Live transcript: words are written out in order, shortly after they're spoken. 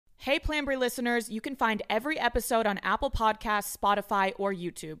Hey, Planbury listeners, you can find every episode on Apple Podcasts, Spotify, or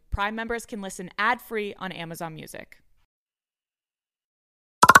YouTube. Prime members can listen ad-free on Amazon Music.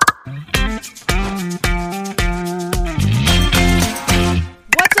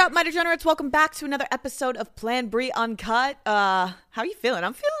 What's up, my degenerates? Welcome back to another episode of Planbury Uncut. How you feeling?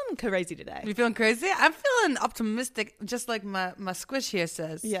 I'm feeling crazy today. You feeling crazy? I'm feeling optimistic, just like my squish here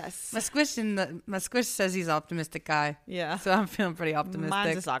says. Yes. My squish says he's an optimistic guy. Yeah. So I'm feeling pretty optimistic.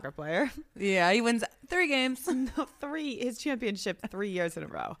 Mine's a soccer player. Yeah, he wins 3 games. No, 3. His championship 3 years in a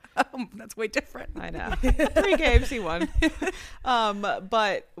row. Oh, that's way different. I know. 3 games he won.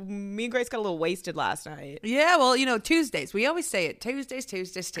 But me and Grace got a little wasted last night. Yeah, well, you know, Tuesdays. We always say it. Tuesdays.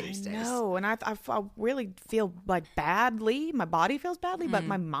 I know, and I really feel like badly. My body feels badly, but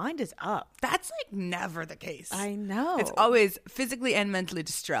my mind is up. That's like never the case. I know. It's always physically and mentally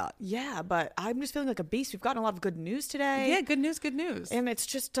distraught. Yeah, but I'm just feeling like a beast. We've gotten a lot of good news today. Yeah, good news, good news. And it's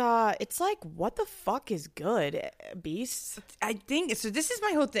just, it's like, what the fuck is good, beasts? I think, so this is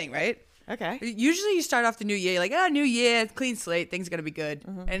my whole thing, right? Okay. Usually you start off the new year like, new year, clean slate, things are going to be good.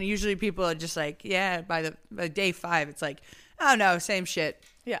 And usually people are just like, yeah, by day 5, it's like, oh no, same shit.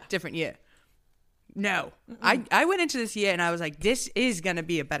 Yeah. Different year. No. I went into this year and I was like, this is going to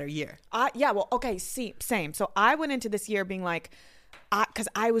be a better year. Yeah, well, okay, same. So I went into this year being like, because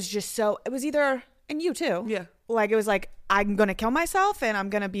I was just so, it was either, and you too. Yeah. Like, it was like, I'm going to kill myself and I'm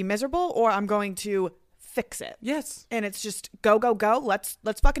going to be miserable, or I'm going to fix it. Yes. And it's just go. Let's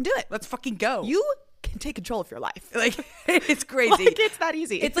fucking do it. Let's fucking go. You can take control of your life. Like, it's crazy. Like, it's that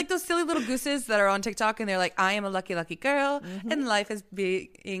easy. It's like those silly little gooses that are on TikTok and they're like, I am a lucky, lucky girl and life is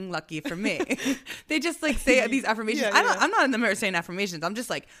being lucky for me. They just like say these affirmations. Yeah. I'm not in the mirror saying affirmations. I'm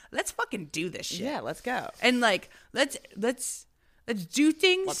just like, let's fucking do this shit. Yeah, let's go. And like, let's do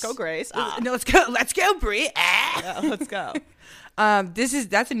things. Let's go, Grace. No, let's go, Brie. Yeah, let's go.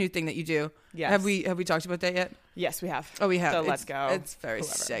 That's a new thing that you do. Yes. Have we talked about that yet? Yes, we have. Oh, we have. So let's go. It's very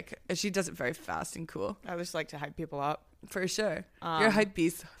Whoever. sick. She does it very fast and cool. I just like to hype people up. For sure. You're a hype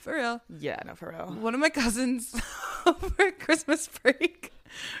beast. For real. Yeah, no, for real. One of my cousins over Christmas break,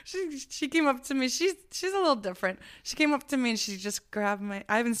 she came up to me. She's a little different. She came up to me and she just grabbed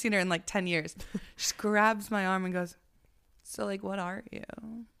I haven't seen her in like 10 years. She just grabs my arm and goes, so like, what are you?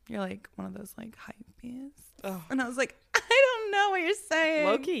 You're like one of those like hype beasts. Oh. And I was like, I don't know what you're saying.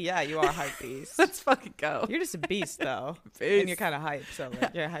 Low-key, yeah, you are a hype beast. Let's fucking go. You're just a beast, though. Beast. And you're kind of hype, so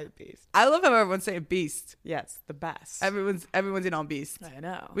like, you're a hype beast. I love how everyone's saying beast. Yeah, it's the best. Everyone's in on beast. I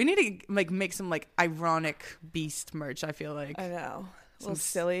know. We need to like make some like ironic beast merch. I feel like. I know. Little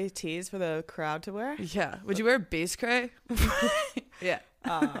silly tees for the crowd to wear. Yeah. Would you wear a bass cray? Yeah.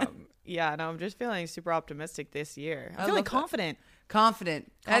 Yeah, no, I'm just feeling super optimistic this year. I'm I feeling love that. confident. Confident.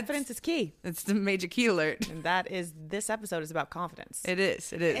 Confidence is key. It's the major key alert. And this episode is about confidence. It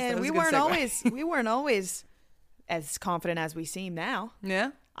is. It is. And we weren't always as confident as we seem now.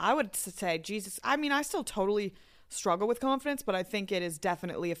 Yeah. I would say, Jesus, I mean, I still totally struggle with confidence, but I think it is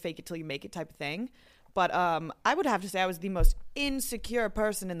definitely a fake it till you make it type of thing. But I would have to say I was the most insecure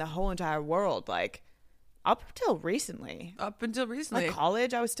person in the whole entire world. Like, up until recently. Like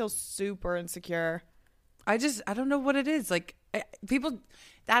college, I was still super insecure. I don't know what it is. Like people,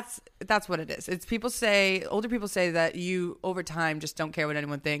 that's what it is. It's older people say that you over time just don't care what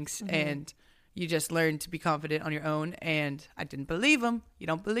anyone thinks and you just learn to be confident on your own. And I didn't believe them. You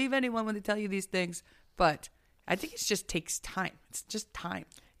don't believe anyone when they tell you these things, but I think it just takes time. It's just time.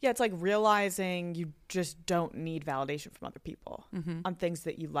 Yeah, it's like realizing you just don't need validation from other people on things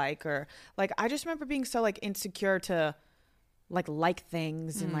that you like, or like I just remember being so like insecure to like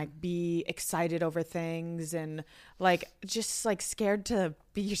things and like be excited over things and like just like scared to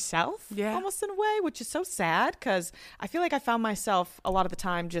be yourself almost in a way, which is so sad because I feel like I found myself a lot of the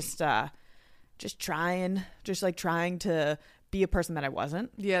time just trying to be a person that I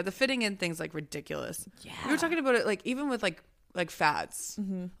wasn't. Yeah, the fitting in thing's like ridiculous. Yeah. We were talking about it like even with like fads.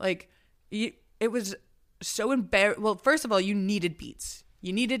 Like it was so embarrassing. Well, first of all, you needed Beats.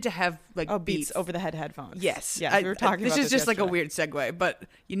 You needed to have like Beats over the head headphones. Yes. Yeah, we were talking about this. Is just yesterday. like a weird segue, but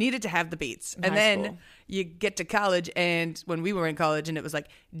you needed to have the Beats. In and high then school. you get to college, and when we were in college, and it was like,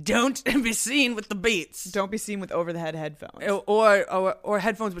 don't be seen with the Beats. Don't be seen with over the head headphones. Or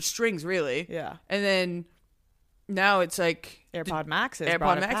headphones with strings, really. Yeah. And then now it's like AirPod Maxes.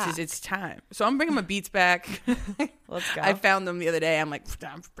 It's time. So I'm bringing my Beats back. Let's go. I found them the other day. I'm like,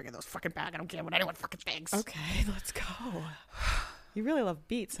 I'm bringing those fucking back. I don't care what anyone fucking thinks. Okay, let's go. You really love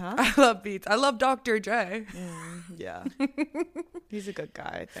Beats, huh? I love Beats. I love Dr. Dre. Yeah. He's a good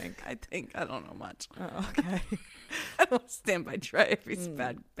guy, I think. I don't know much. Oh, okay. I don't stand by Dre if he's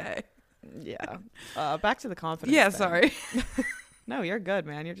bad. Yeah. Back to the confidence. Yeah, thing. sorry. No, you're good,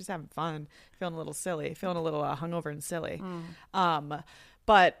 man. You're just having fun, feeling a little silly, feeling a little hungover and silly.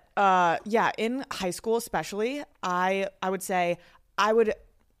 But yeah, in high school especially, I would say I would,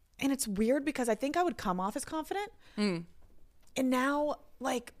 and it's weird because I think I would come off as confident. And now,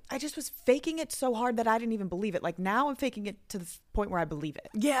 like, I just was faking it so hard that I didn't even believe it. Like, now I'm faking it to the point where I believe it.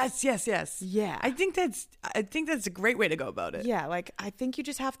 Yes. Yeah. I think that's a great way to go about it. Yeah, like, I think you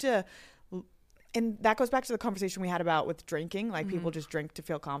just have to, and that goes back to the conversation we had about with drinking. Like, people just drink to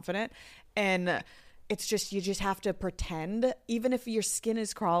feel confident. And it's just, you just have to pretend, even if your skin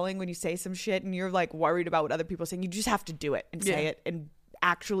is crawling when you say some shit and you're, like, worried about what other people are saying, you just have to do it and say it and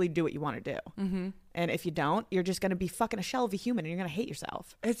actually do what you want to do. And if you don't, you're just going to be fucking a shell of a human and you're going to hate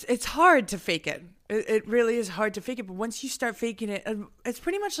yourself. It's hard to fake it. It really is hard to fake it. But once you start faking it, it's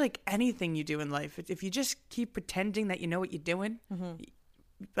pretty much like anything you do in life. If you just keep pretending that you know what you're doing,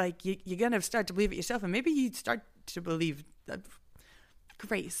 like you're going to start to believe it yourself. And maybe you start to believe that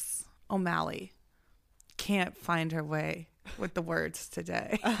Grace O'Malley can't find her way with the words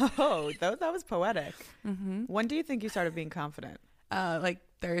today. Oh, that was poetic. When do you think you started being confident? Like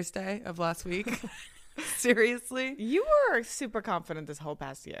Thursday of last week. Seriously? You were super confident this whole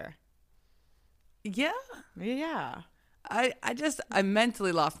past year. Yeah. Yeah. I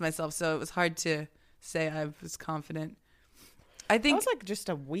mentally lost myself, so it was hard to say I was confident. I think that was like just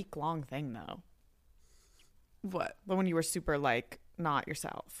a week-long thing, though. What? But when you were super, like, not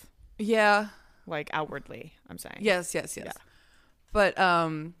yourself. Yeah. Like, outwardly, I'm saying. Yes. Yeah. But I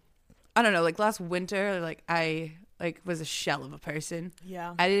don't know, like last winter, like I was a shell of a person.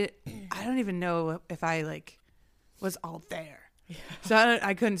 Yeah. I don't even know if I like was all there. Yeah. So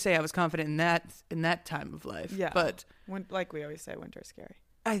I couldn't say I was confident in that time of life. Yeah. But like we always say, winter's scary.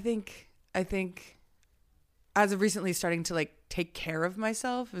 I think as of recently starting to like take care of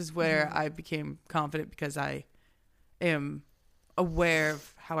myself is where I became confident, because I am aware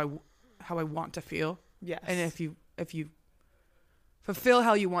of how I want to feel. Yes. And if you fulfill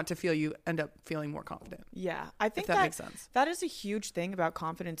how you want to feel, you end up feeling more confident. Yeah. I think that makes sense. That is a huge thing about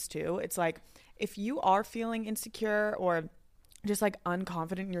confidence too. It's like, if you are feeling insecure or just like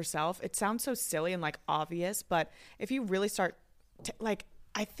unconfident in yourself, it sounds so silly and like obvious, but if you really start like,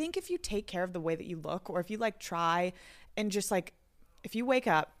 I think if you take care of the way that you look, or if you like try and just like, if you wake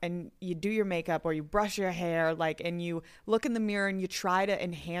up and you do your makeup or you brush your hair, like, and you look in the mirror and you try to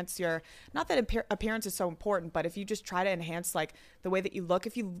enhance your, not that appearance is so important, but if you just try to enhance like the way that you look,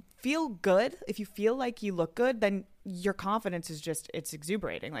 if you feel good, if you feel like you look good, then your confidence is just, it's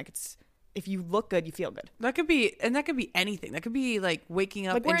exuberating. Like, it's, if you look good, you feel good. That could be anything. That could be like waking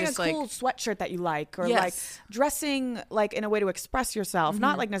up like wearing and just a cool like sweatshirt that you like, or yes. like dressing like in a way to express yourself,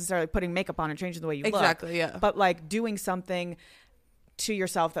 not like necessarily putting makeup on and changing the way you look. Exactly, yeah. But like doing something to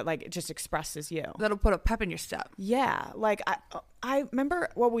yourself that like just expresses you. That'll put a pep in your step. Yeah. Like I remember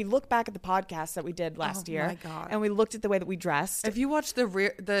we look back at the podcast that we did last year, my God. and we looked at the way that we dressed. If you watch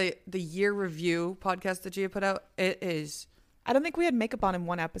the year review podcast that Gia put out, it is, I don't think we had makeup on in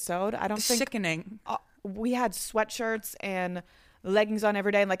one episode. I don't think sickening. We had sweatshirts and leggings on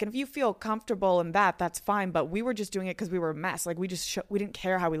every day. And like, and if you feel comfortable in that, that's fine. But we were just doing it because we were a mess. Like, we just we didn't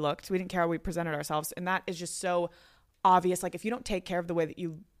care how we looked. We didn't care how we presented ourselves. And that is just so obvious. Like, if you don't take care of the way that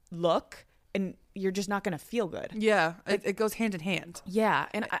you look, and you're just not going to feel good. Yeah, like, it goes hand in hand. Yeah,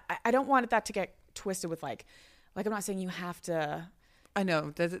 and I don't want that to get twisted with like I'm not saying you have to. I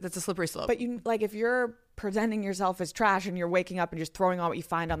know that's a slippery slope. But you, like, if you're presenting yourself as trash and you're waking up and just throwing all what you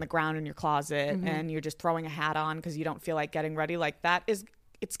find on the ground in your closet, and you're just throwing a hat on because you don't feel like getting ready, like, that is,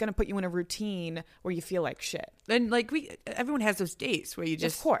 it's going to put you in a routine where you feel like shit. And like everyone has those days where you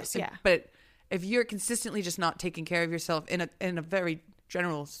just, of course, yeah. But if you're consistently just not taking care of yourself in a very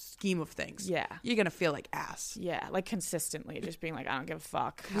general scheme of things, yeah, you're gonna feel like ass. Yeah, like consistently just being like, I don't give a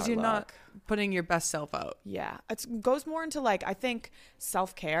fuck because you're not putting your best self out. Yeah, it goes more into like, I think,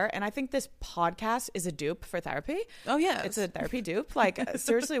 self-care, and I think this podcast is a dupe for therapy. Oh yeah, it's a therapy dupe. Like,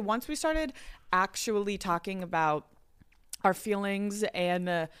 seriously, once we started actually talking about our feelings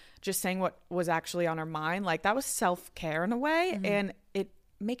and just saying what was actually on our mind, like, that was self-care in a way, and it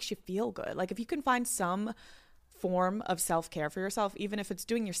makes you feel good. Like, if you can find some form of self-care for yourself, even if it's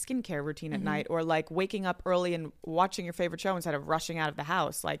doing your skincare routine at night, or like waking up early and watching your favorite show instead of rushing out of the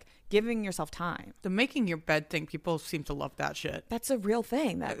house, like giving yourself time. The making your bed thing, people seem to love that shit. That's a real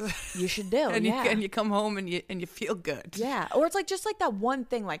thing that you should do. And yeah. you come home and you feel good. Yeah. Or it's like, just like that one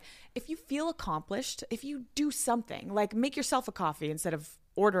thing, like if you feel accomplished, if you do something, like make yourself a coffee instead of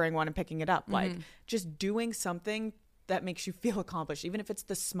ordering one and picking it up, like just doing something that makes you feel accomplished, even if it's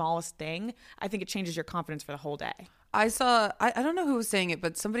the smallest thing, I think it changes your confidence for the whole day. I saw, I don't know who was saying it,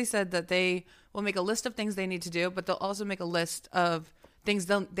 but somebody said that they will make a list of things they need to do, but they'll also make a list of things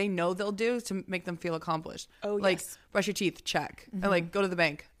they know they'll do to make them feel accomplished. Oh, like yes. brush your teeth, check, and like go to the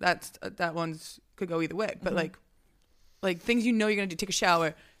bank. That one's could go either way, but like things you know you're gonna do. Take a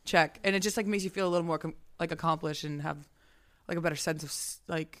shower, check, and it just like makes you feel a little more like accomplished and have like a better sense of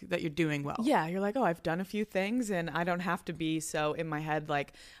like that you're doing well. Yeah, you're like, oh, I've done a few things, and I don't have to be so in my head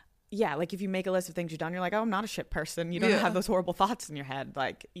like. Yeah, like if you make a list of things you've done, you're like, oh, I'm not a shit person. You don't have those horrible thoughts in your head.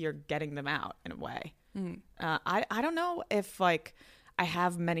 Like you're getting them out in a way. I don't know if like I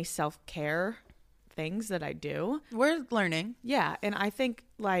have many self-care things that I do. We're learning. Yeah, and I think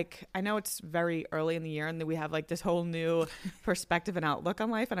like I know it's very early in the year and that we have like this whole new perspective and outlook on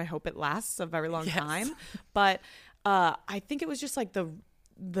life, and I hope it lasts a very long time. But I think it was just like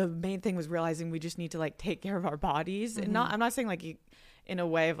the main thing was realizing we just need to like take care of our bodies. And I'm not saying like in a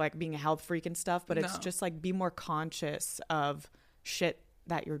way of like being a health freak and stuff, but it's just like be more conscious of shit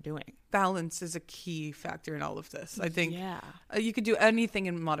that you're doing. Balance is a key factor in all of this. I think you could do anything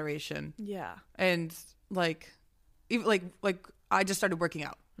in moderation. Yeah. And like even like I just started working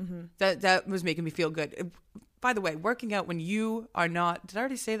out. That was making me feel good. By the way, working out when you are not, did I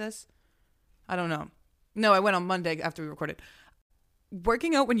already say this? I don't know. No, I went on Monday after we recorded.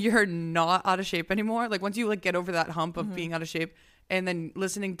 Working out when you're not out of shape anymore, like once you like get over that hump of being out of shape, and then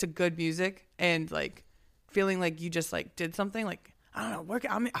listening to good music and like feeling like you just like did something, like I don't know,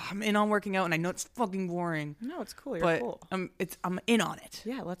 I'm in on working out, and I know it's fucking boring. No, it's cool. You're cool. I'm in on it.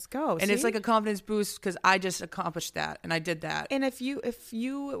 Yeah, let's go. And it's like a confidence boost because I just accomplished that and I did that. And if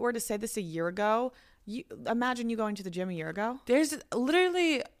you were to say this a year ago, you imagine you going to the gym a year ago. There's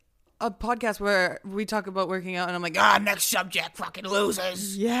literally a podcast where we talk about working out, and I'm like, next subject, fucking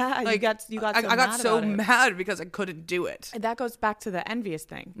losers. Yeah, like, you got. I got so mad because I couldn't do it. And that goes back to the envious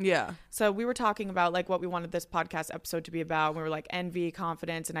thing. Yeah. So we were talking about like what we wanted this podcast episode to be about. We were like envy,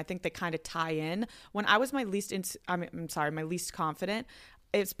 confidence, and I think they kind of tie in. When I was my least confident,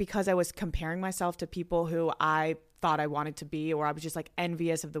 it's because I was comparing myself to people who I thought I wanted to be, or I was just like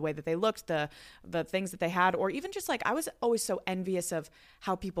envious of the way that they looked, the things that they had, or even just like I was always so envious of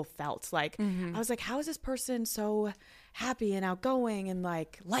how people felt. Like I was like, how is this person so happy and outgoing and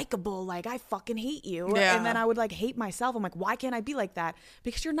like likable? Like I fucking hate you. Yeah. And then I would like hate myself. I'm like, why can't I be like that?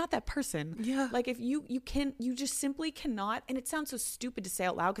 Because you're not that person. Yeah. Like if you just simply cannot. And it sounds so stupid to say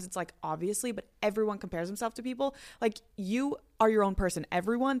out loud because it's like obviously, but everyone compares themselves to people. Like you are your own person.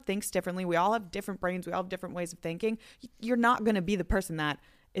 Everyone thinks differently. We all have different brains. We all have different ways of thinking. You're not going to be the person that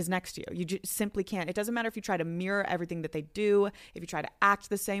is next to you. You just simply can't. It doesn't matter if you try to mirror everything that they do, if you try to act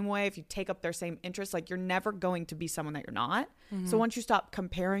the same way, if you take up their same interests, like you're never going to be someone that you're not. So once you stop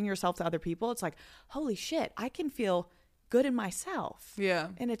comparing yourself to other people, it's like, holy shit, I can feel good in myself. Yeah.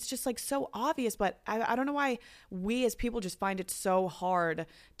 And it's just like so obvious, but I don't know why we as people just find it so hard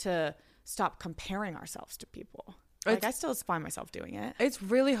to stop comparing ourselves to people. Like I still find myself doing it. It's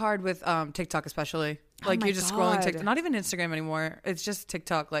really hard with TikTok, especially. Like you're just scrolling TikTok, not even Instagram anymore. It's just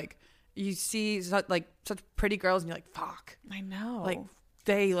TikTok. Like you see such pretty girls, and you're like, "Fuck." I know. Like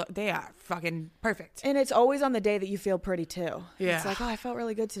they are fucking perfect. And it's always on the day that you feel pretty too. Yeah. It's like, oh, I felt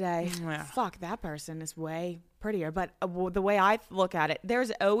really good today. Yeah. Fuck, that person is way prettier. But the way I look at it,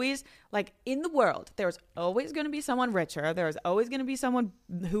 there's always like in the world, there's always going to be someone richer. There's always going to be someone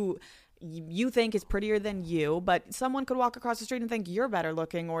who you think is prettier than you, but someone could walk across the street and think you're better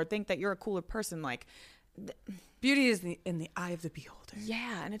looking or think that you're a cooler person. Like beauty is in the eye of the beholder.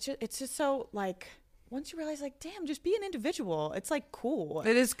 Yeah, and it's just so like once you realize like, damn, just be an individual. It's like cool.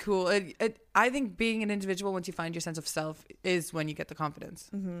 It is cool. I think being an individual, once you find your sense of self, is when you get the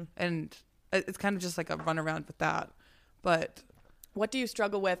confidence. And it's kind of just like a run around with that. But what do you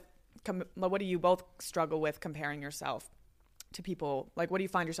struggle with? What do you both struggle with comparing yourself to people? Like what do you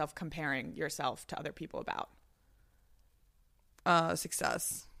find yourself comparing yourself to other people about?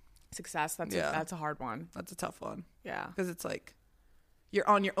 Success. That's a hard one. That's a tough one. Yeah, because it's like you're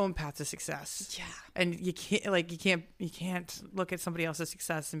on your own path to success. Yeah, and you can't look at somebody else's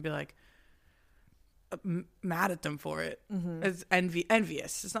success and be like mad at them for it. It's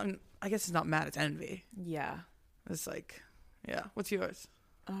envious. It's not. I guess it's not mad. It's envy. Yeah, it's like, yeah. What's yours?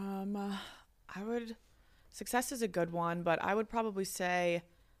 Success is a good one, but I would probably say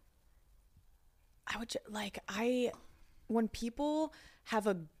when people have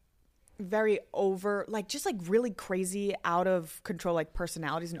a very over, like just like really crazy out of control, like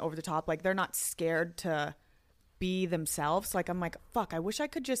personalities and over the top, like they're not scared to be themselves. Like I'm like, fuck, I wish I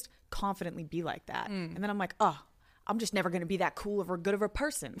could just confidently be like that. And then I'm like, oh, I'm just never going to be that cool or good of a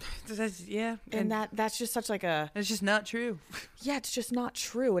person. Yeah. And that's just such like a... It's just not true. Yeah, it's just not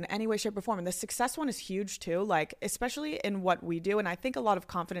true in any way, shape, or form. And the success one is huge too, like, especially in what we do. And I think a lot of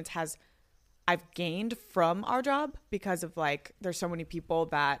confidence I've gained from our job because of like, there's so many people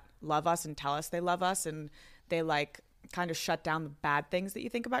that love us and tell us they love us, and they like kind of shut down the bad things that you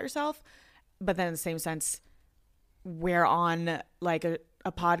think about yourself. But then in the same sense, we're on like a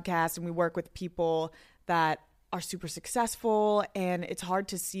podcast and we work with people that are super successful, and it's hard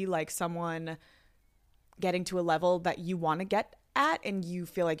to see like someone getting to a level that you want to get at and you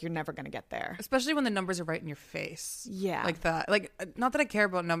feel like you're never going to get there. Especially when the numbers are right in your face. Yeah. Like that. Like, not that I care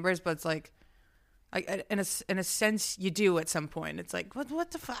about numbers, but it's like in a sense you do at some point. It's like,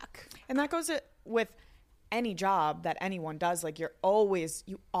 what the fuck? And that goes with any job that anyone does. Like, you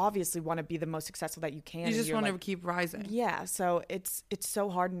obviously want to be the most successful that you can. You just want to like, keep rising. Yeah. So it's so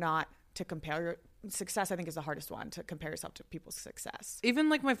hard not to compare your success. I think is the hardest one, to compare yourself to people's success. Even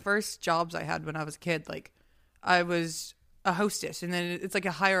like my first jobs I had when I was a kid, like I was a hostess, and then it's like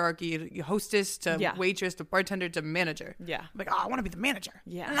a hierarchy: hostess to waitress to bartender to manager. Yeah. I'm like, oh, I want to be the manager.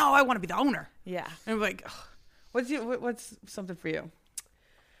 Yeah. No, I want to be the owner. Yeah. And I'm like, oh, what's something for you?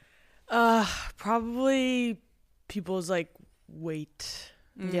 Probably people's like weight.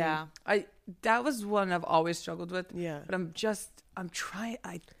 Yeah. That was one I've always struggled with. Yeah. But I'm trying.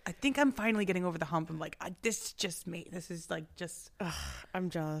 I think I'm finally getting over the hump. I'm like, this is just me. This is like just.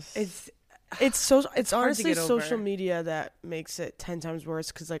 I'm jealous. It's It's hard honestly to get social over. media that makes it 10 times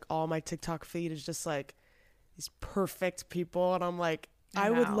worse, because like all my TikTok feed is just like these perfect people, and I'm like, I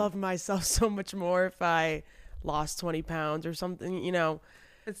would know. love myself so much more if I lost 20 pounds or something, you know.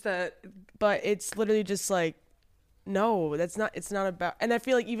 But it's literally just like, no, it's not about. And I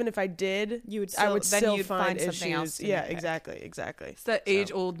feel like even if I did, I would still find something else issues. to Yeah, nitpick. exactly. It's that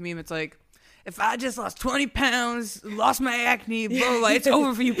age-old meme. It's like, if I just lost 20 pounds, lost my acne, blah, blah, blah, it's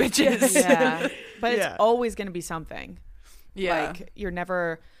over for you bitches. Yeah. But Yeah. it's always going to be something. Yeah. Like, you're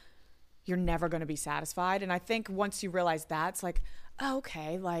never going to be satisfied. And I think once you realize that, it's like, oh,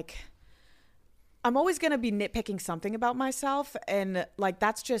 okay, like, I'm always going to be nitpicking something about myself. And like,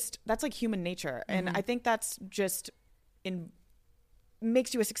 that's like human nature. And I think that's just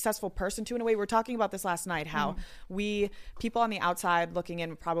makes you a successful person too, in a way. We were talking about this last night, how people on the outside looking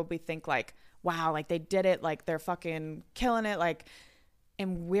in probably think like, wow, like they did it, like they're fucking killing it, like,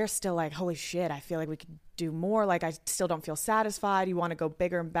 and we're still like, holy shit, I feel like we could do more. Like, I still don't feel satisfied. You want to go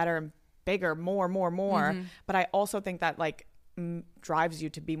bigger and better and bigger, more. But I also think that like drives you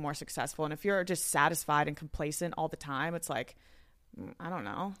to be more successful. And if you're just satisfied and complacent all the time, it's like, I don't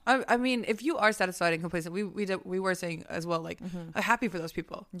know. I mean, if you are satisfied and complacent, we were saying as well, like, I'm happy for those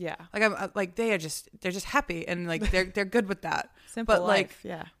people. Yeah. Like, I'm like, they're just happy, and like they're good with that. Simple but life.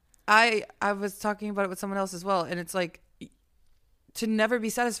 Like, yeah. I was talking about it with someone else as well, and it's like, to never be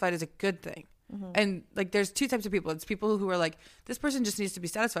satisfied is a good thing. And like, there's two types of people. It's people who are like, this person just needs to be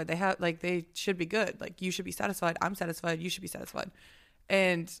satisfied. They should be good. Like, you should be satisfied. I'm satisfied. You should be satisfied.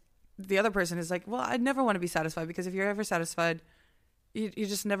 And the other person is like, well, I never want to be satisfied, because if you're ever satisfied, you're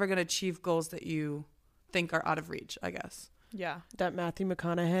just never going to achieve goals that you think are out of reach, I guess. Yeah. That Matthew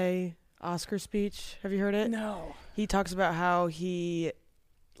McConaughey Oscar speech, have you heard it? No. He talks about how he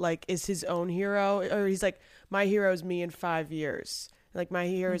like is his own hero, or he's like, my hero is me in 5 years. Like, my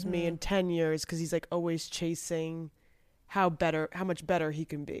hero is me in 10 years, because he's like always chasing how much better he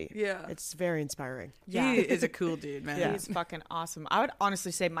can be. Yeah. It's very inspiring. Yeah. He is a cool dude, man. Yeah. He's fucking awesome. I would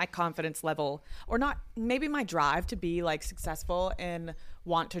honestly say my confidence level, or not, maybe my drive to be like successful and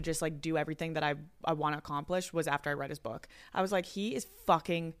want to just like do everything that I want to accomplish, was after I read his book. I was like, he is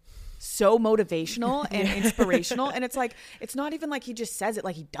fucking so motivational and inspirational. And it's like, it's not even like he just says it,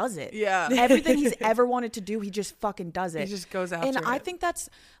 like he does it. Yeah. Everything he's ever wanted to do, he just fucking does it. He just goes after And I it. think that's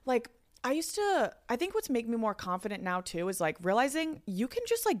like, I think what's made me more confident now too is like realizing you can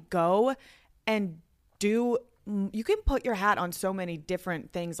just like go and you can put your hat on so many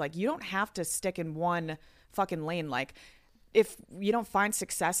different things. Like, you don't have to stick in one fucking lane. Like, if you don't find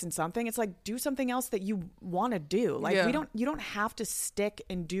success in something, it's like, do something else that you want to do. Like, Yeah. you don't have to stick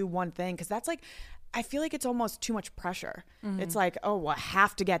and do one thing, because that's like, I feel like it's almost too much pressure. It's like, oh, well, I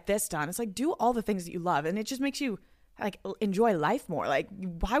have to get this done. It's like, do all the things that you love, and it just makes you like enjoy life more. Like,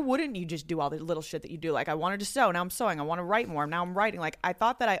 why wouldn't you just do all the little shit that you do? Like, I wanted to sew, now I'm sewing. I want to write more, now I'm writing. Like, I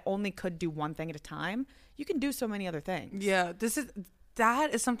thought that I only could do one thing at a time. You can do so many other things. Yeah,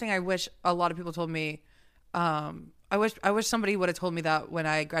 that is something I wish a lot of people told me. I wish somebody would have told me that when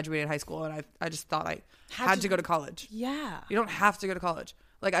I graduated high school, and I just thought I had to go to college. Yeah. You don't have to go to college.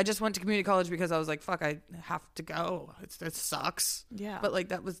 Like, I just went to community college because I was like, fuck, I have to go. It sucks. Yeah. But like,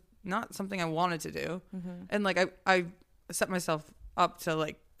 that was not something I wanted to do. And like I set myself up to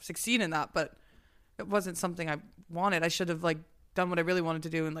like succeed in that, but it wasn't something I wanted. I should have like done what I really wanted to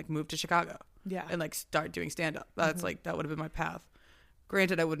do and like moved to Chicago. Yeah. And like start doing stand up. That's like that would have been my path.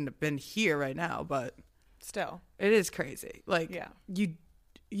 Granted, I wouldn't have been here right now, but Still. it is crazy. Like Yeah.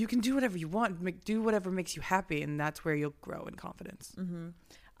 you can do whatever you want, do whatever makes you happy, and that's where you'll grow in confidence.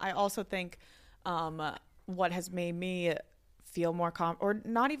 I also think what has made me feel more or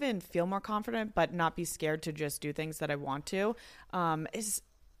not even feel more confident, but not be scared to just do things that I want to, is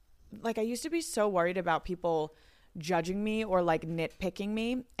like I used to be so worried about people judging me or like nitpicking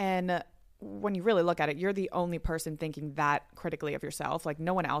me. And when you really look at it, you're the only person thinking that critically of yourself. Like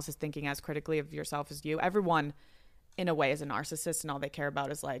no one else is thinking as critically of yourself as you. Everyone in a way is a narcissist, and all they care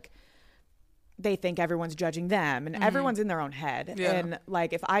about is like they think everyone's judging them, and everyone's in their own head. Yeah. And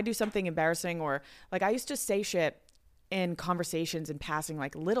like if I do something embarrassing, or like I used to say shit in conversations in passing,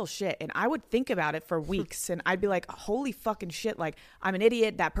 like little shit, and I would think about it for weeks, and I'd be like, holy fucking shit, like I'm an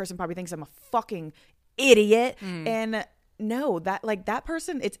idiot. That person probably thinks I'm a fucking idiot. And no, that like that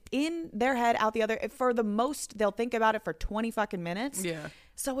person, it's in their head, out the other. For the most, they'll think about it for 20 fucking minutes. Yeah.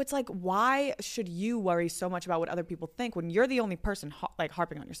 So it's like, why should you worry so much about what other people think when you're the only person like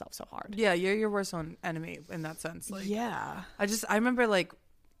harping on yourself so hard? Yeah, you're your worst own enemy in that sense. Like, Yeah. I remember like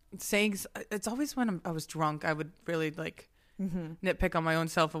saying, it's always when I was drunk, I would really like nitpick on my own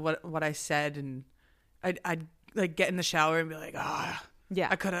self of what I said, and I'd like get in the shower and be like, Yeah.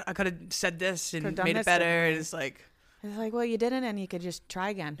 I could have said this and Could've done made it this better. differently. And it's like, It's like, well, you didn't, and you could just try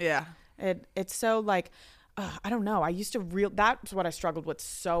again. yeah, It's so like, I don't know. I used to that's what I struggled with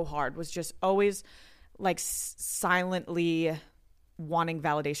so hard, was just always like silently wanting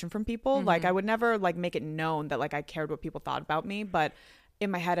validation from people. Like I would never like make it known that like I cared what people thought about me, but in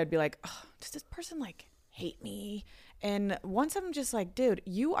my head I'd be like, oh, does this person like hate me? And once I'm just like, dude,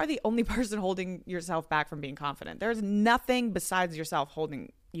 you are the only person holding yourself back from being confident. There's nothing besides yourself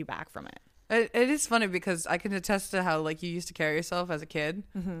holding you back from it. It is funny because I can attest to how like you used to carry yourself as a kid.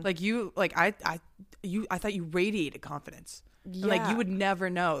 Like you, like I thought you radiated confidence. Yeah. Like you would never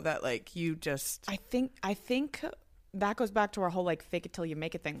know that like you just. I think that goes back to our whole like fake it till you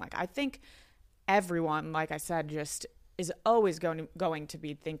make it thing. Like I think everyone, like I said, just is always going to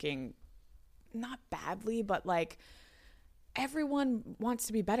be thinking not badly, but like everyone wants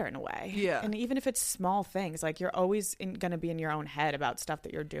to be better in a way. Yeah. And even if it's small things, like you're always going to be in your own head about stuff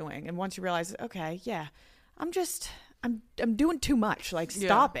that you're doing. And once you realize, okay, yeah, I'm doing too much. Like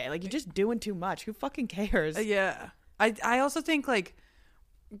stop it. Like you're just doing too much. Who fucking cares? Yeah. I also think like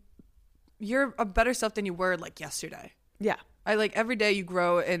you're a better self than you were like yesterday. Yeah. I like every day you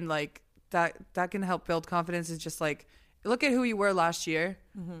grow, and like that can help build confidence. Is just like look at who you were last year,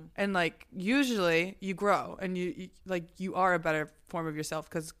 and like usually you grow, and you are a better form of yourself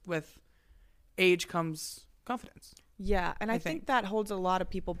because with age comes confidence. Yeah, and I think that holds a lot of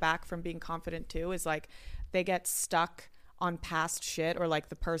people back from being confident too, is like they get stuck on past shit, or like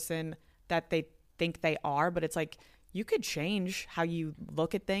the person that they think they are, but it's like you could change how you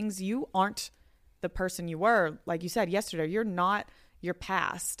look at things. You aren't the person you were, like you said yesterday. You're not your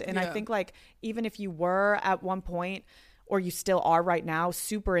past. And I think like even if you were at one point, or you still are right now,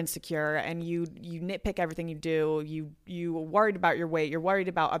 super insecure, and you nitpick everything you do, you worried about your weight, you're worried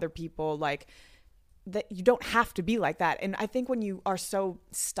about other people, like that you don't have to be like that. And I think when you are so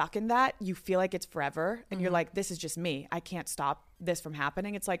stuck in that, you feel like it's forever, and you're like, this is just me, I can't stop this from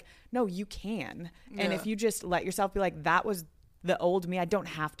happening. It's like, no, you can. And if you just let yourself be like, that was the old me, I don't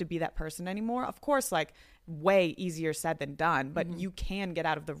have to be that person anymore. Of course, like way easier said than done, but you can get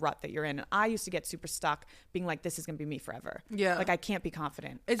out of the rut that you're in. And I used to get super stuck being like, this is gonna be me forever. Yeah, like I can't be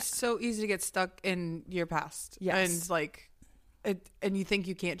confident. It's so easy to get stuck in your past. Yes. And like it, and you think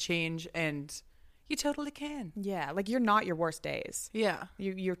you can't change, and you totally can. Yeah, like you're not your worst days. Yeah.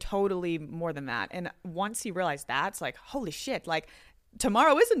 You're totally more than that. And once you realize that, it's like, holy shit, like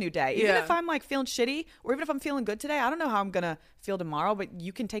tomorrow is a new day. Even if I'm like feeling shitty, or even if I'm feeling good today, I don't know how I'm gonna feel tomorrow, but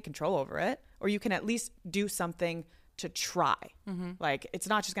you can take control over it, or you can at least do something to try. Like it's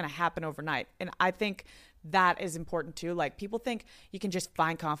not just gonna happen overnight. And I think that is important too. Like people think you can just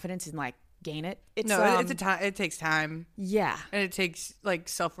find confidence and like gain it. It's It takes time. Yeah. And it takes like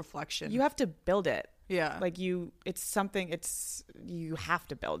self-reflection. You have to build it. Yeah. Like you have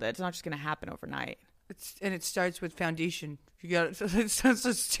to build it. It's not just gonna happen overnight. It starts with foundation. You got it sounds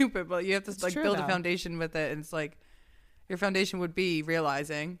so stupid, but you have to like build a foundation with it, and it's like your foundation would be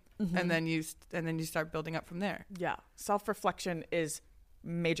realizing, and then you start building up from there. Yeah, self-reflection is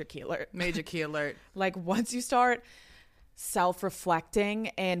major key alert. Major key alert. Like once you start self-reflecting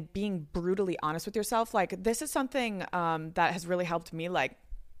and being brutally honest with yourself, like this is something that has really helped me. Like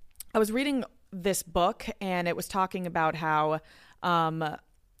I was reading this book, and it was talking about how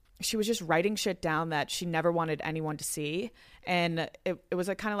she was just writing shit down that she never wanted anyone to see. And it was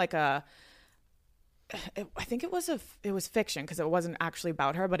kind of like I think it was fiction because it wasn't actually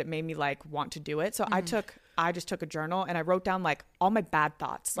about her, but it made me like want to do it. So I just took a journal and I wrote down like all my bad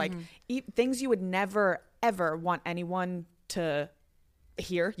thoughts, like things you would never ever want anyone to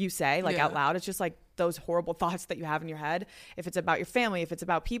hear you say like out loud. It's just like those horrible thoughts that you have in your head. If it's about your family, if it's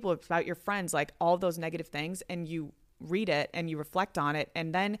about people, if it's about your friends, like all those negative things, and you read it and you reflect on it,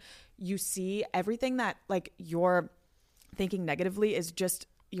 and then you see everything that like you're thinking negatively is just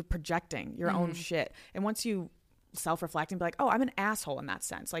you're projecting your own shit. And once you self-reflect and be like, oh, I'm an asshole in that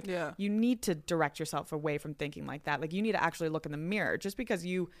sense, like you need to direct yourself away from thinking like that. Like you need to actually look in the mirror. Just because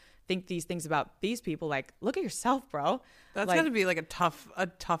you think these things about these people, like look at yourself, bro. That's like, got to be like a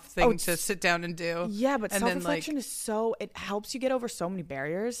tough thing to sit down and do. Yeah, but and self-reflection is so, it helps you get over so many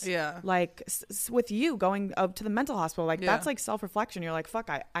barriers. Yeah. Like with you going up to the mental hospital, like that's like self-reflection. You're like, fuck,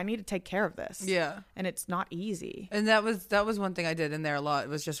 I need to take care of this. Yeah. And it's not easy. And that was one thing I did in there a lot. It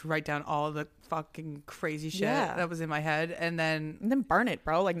was just write down all the fucking crazy shit that was in my head, and then burn it,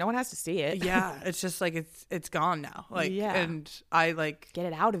 bro. Like no one has to see it. Yeah. It's just like it's gone now. Like and I like get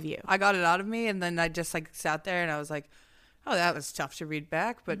it out of you. I got it out of me, and then I just like sat there and I was like, oh, that was tough to read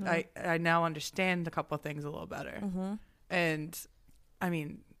back, but I now understand a couple of things a little better. And I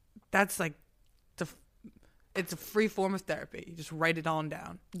mean, that's like it's a free form of therapy. You just write it all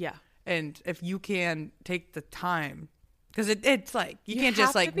down. Yeah. And if you can take the time, because it's like you can't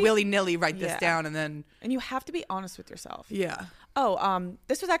just like willy-nilly write this down and you have to be honest with yourself. Yeah. Oh,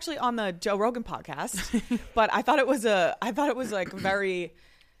 this was actually on the Joe Rogan podcast, but I thought it was like very,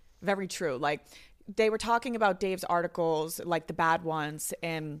 very true. Like they were talking about Dave's articles, like the bad ones,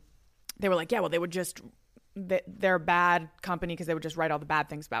 and they were like, yeah, well, they would just they're a bad company because they would just write all the bad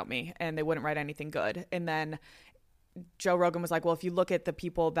things about me and they wouldn't write anything good. And then Joe Rogan was like, well, if you look at the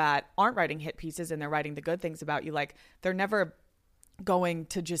people that aren't writing hit pieces and they're writing the good things about you, like they're never going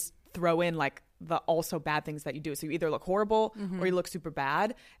to just throw in like the also bad things that you do. So you either look horrible or you look super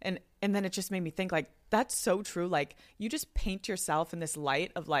bad. And then it just made me think like, that's so true. Like you just paint yourself in this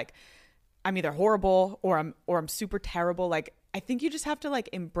light of like, I'm either horrible or I'm super terrible. Like, I think you just have to like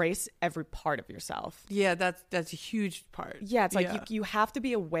embrace every part of yourself. Yeah, that's a huge part. Yeah, it's like you have to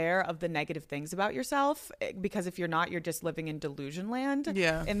be aware of the negative things about yourself, because if you're not, you're just living in delusion land.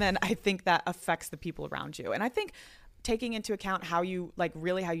 Yeah. And then I think that affects the people around you. And I think taking into account how you like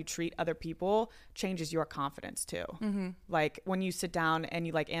really how you treat other people changes your confidence too. Like when you sit down and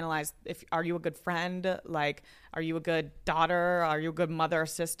you like analyze, are you a good friend? Like, are you a good daughter? Are you a good mother or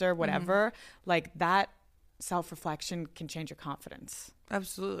sister? Whatever. Like that self-reflection can change your confidence.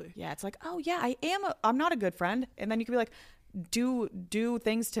 Absolutely. Yeah, it's like, oh yeah, I'm not a good friend, and then you can be like, do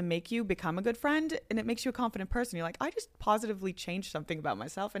things to make you become a good friend, and it makes you a confident person. You're like, I just positively changed something about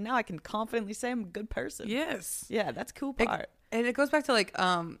myself, and now I can confidently say I'm a good person. Yes. Yeah, that's cool part. And it goes back to like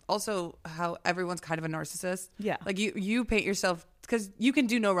also how everyone's kind of a narcissist. Yeah. Like you paint yourself, because you can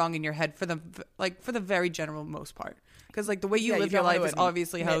do no wrong in your head for the very general most part. Because like the way you live your life is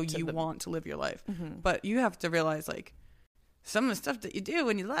obviously how you want to live your life. But you have to realize like some of the stuff that you do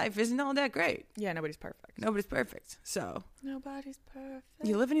in your life isn't all that great. Yeah, nobody's perfect. Nobody's perfect. So nobody's perfect.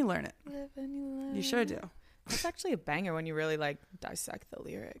 You live and you learn it. Live and you learn. You sure do. That's actually a banger when you really like dissect the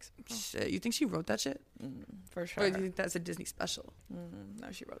lyrics. Shit, you think she wrote that shit? For sure. Or do you think that's a Disney special?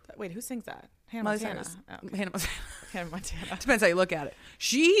 No, she wrote that. Wait, who sings that? Hannah Miley Montana. Cyrus. Oh, okay. Hannah Montana. Hannah Montana. Depends how you look at it.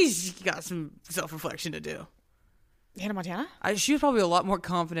 She's got some self-reflection to do. Hannah Montana? She was probably a lot more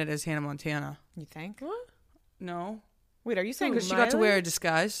confident as Hannah Montana. You think? What? No. Wait, are you saying because she got to wear a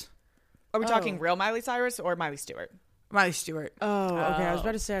disguise? Are we talking real Miley Cyrus or Miley Stewart? Miley Stewart. Oh, okay. I was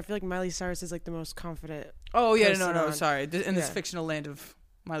about to say, I feel like Miley Cyrus is like the most confident. Oh, yeah, no, sorry. In this fictional land of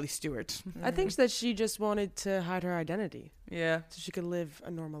Miley Stewart. I think that she just wanted to hide her identity. Yeah. So she could live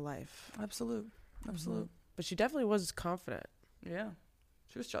a normal life. Absolute. But she definitely was confident. Yeah.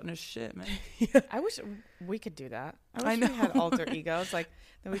 She was shouting her shit, man. I wish we could do that. I wish know. we had alter egos. Like,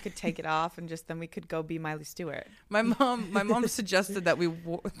 then we could take it off and then we could go be Miley Stewart. My mom suggested that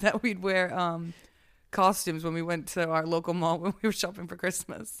we'd wear costumes when we went to our local mall when we were shopping for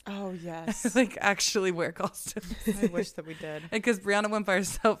Christmas. Oh, yes. Like, actually wear costumes. I wish that we did. Because Brianna went by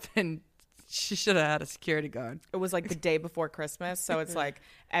herself and she should have had a security guard. It was like the day before Christmas, so it's like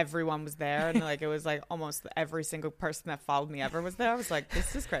everyone was there, and like it was like almost every single person that followed me ever was there. I was like,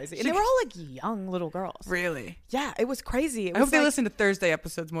 this is crazy. And they were all like young little girls. Really? Yeah, it was crazy. I hope they listen to Thursday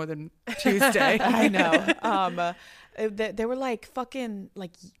episodes more than Tuesday. I know. They were like fucking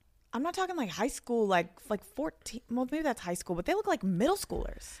like, I'm not talking like high school, like 14. Well, maybe that's high school, but they look like middle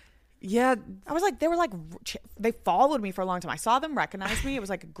schoolers. Yeah. I was like, they were like, they followed me for a long time. I saw them recognize me. It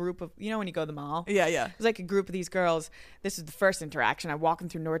was like a group of, when you go to the mall. Yeah. It was like a group of these girls. This is the first interaction. I walk them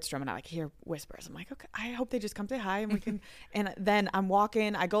through Nordstrom and I like hear whispers. I'm like, okay, I hope they just come say hi and we can. And then I'm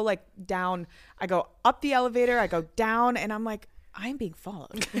walking. I go like down. I go up the elevator. I go down and I'm like, I'm being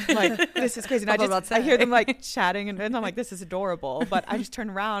followed. Like, this is crazy. And I hear them like chatting and I'm like, this is adorable. But I just turn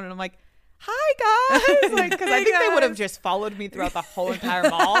around and I'm like, hi guys, like, because I think they would have just followed me throughout the whole entire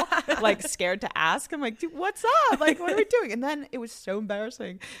mall, like scared to ask. I'm like, dude, what's up? Like, what are we doing? And then it was so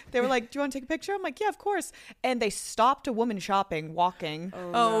embarrassing. They were like, do you want to take a picture? I'm like, yeah, of course. And they stopped a woman shopping, walking.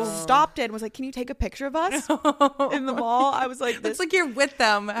 Stopped it and was like, can you take a picture of us in the mall? I was like, it's like you're with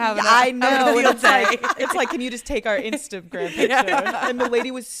them. I know. It's like, can you just take our Instagram picture? Yeah. And the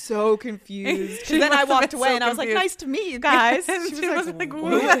lady was so confused. Then I walked away and I was like, nice to meet you guys. She was like,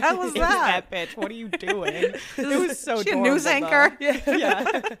 who the hell was that? Bitch, what are you doing? It was so adorable. She a news anchor.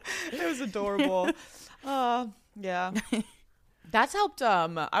 Yeah. It was adorable. Yeah. That's helped.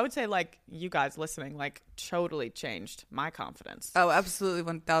 I would say, like, you guys listening, like, totally changed my confidence. Oh, absolutely,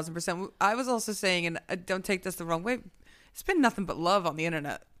 1000%. I was also saying, and don't take this the wrong way, it's been nothing but love on the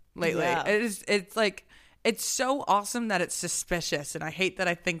internet lately. Yeah. It's like, it's so awesome that it's suspicious, and I hate that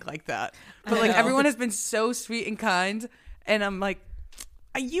I think like that. But like, everyone has been so sweet and kind, and I'm like,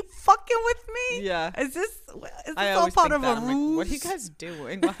 are you fucking with me? Yeah. Is this all part of a ruse? Like, what are you guys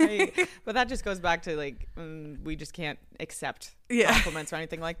doing? Why? But that just goes back to like, we just can't accept compliments or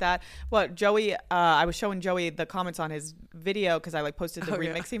anything like that. Well, Joey, I was showing Joey the comments on his video because I like posted the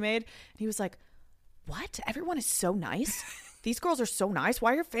remix he made. And he was like, what? Everyone is so nice? These girls are so nice.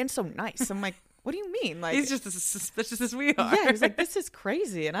 Why are your fans so nice? I'm like, what do you mean? Like, he's just as suspicious as we are. Yeah, he was like, this is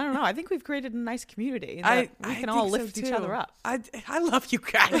crazy. And I don't know. I think we've created a nice community that we can all lift each other up. I love you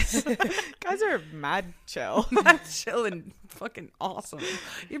guys. Guys are mad chill. Mad chill and fucking awesome.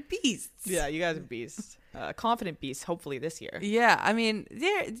 You're beasts. Yeah, you guys are beasts. Confident beasts, hopefully this year. Yeah, I mean,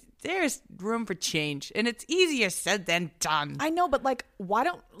 there's room for change. And it's easier said than done. I know, but like, why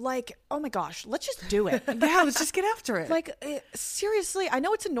don't, like, oh my gosh, let's just do it. Yeah, let's just get after it. Like, seriously, I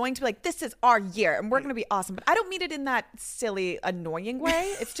know it's annoying to be like, this is our year and we're going to be awesome. But I don't mean it in that silly, annoying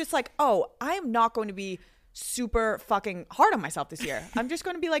way. It's just like, oh, I am not going to be super fucking hard on myself this year. I'm just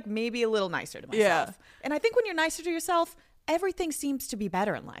going to be like maybe a little nicer to myself. Yeah. And I think when you're nicer to yourself, everything seems to be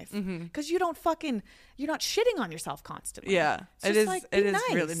better in life because you're not shitting on yourself constantly. Yeah, it is. Like, it is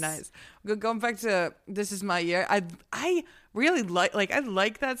nice. Really nice. Going back to this is my year. I really like I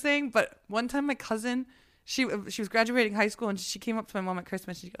like that saying. But one time, my cousin, she was graduating high school, and she came up to my mom at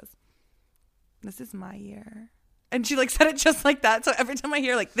Christmas. And she goes, "This is my year," and she like said it just like that. So every time I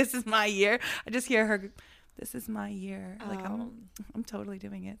hear like "This is my year," I just hear her. This is my year. Like I'm totally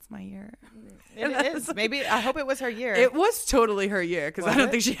doing it. It's my year. It is. Maybe I hope it was her year. It was totally her year because I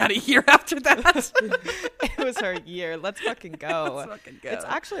don't think she had a year after that. It was her year. Let's fucking go. Let's fucking go. It's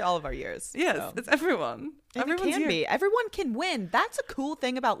actually all of our years. Yes, so. It's everyone. Everyone can be. Everyone can win. That's a cool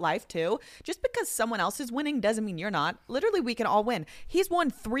thing about life too. Just because someone else is winning doesn't mean you're not. Literally, we can all win. He's won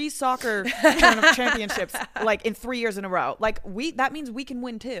 3 soccer championships like in 3 years in a row. Like that means we can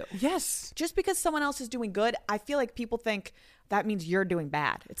win too. Yes. Just because someone else is doing good, I feel like people think that means you're doing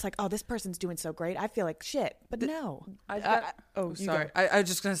bad. It's like, oh, this person's doing so great. I feel like shit. But no. Sorry. I was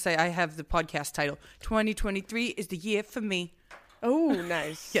just going to say, I have the podcast title. 2023 is the year for me. Oh,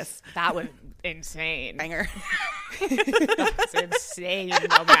 nice. Yes. That was insane. Banger. That's insane,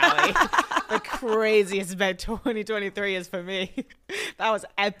 O'Malley. The craziest bet 2023 is for me. That was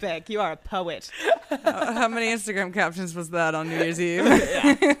epic. You are a poet. How many Instagram captions was that on New Year's Eve?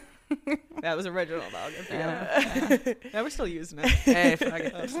 Yeah. That was original, dog. Yeah, we're still using it. Hey, fuck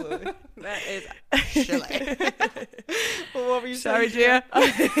it. Absolutely. That is chilly. Well, what were you saying? Sorry, Gia.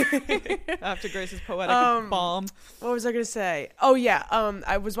 After Grace's poetic bomb. What was I going to say? Oh, yeah.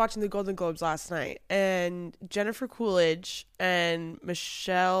 I was watching the Golden Globes last night, and Jennifer Coolidge and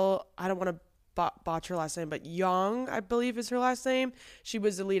Michelle, I don't want to botch her last name, but Young, I believe is her last name. She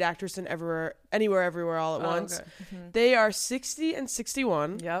was the lead actress in Anywhere, Everywhere, All at Once. Okay. Mm-hmm. They are 60 and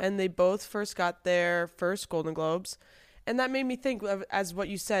 61, and they both first got their first Golden Globes. And that made me think, as what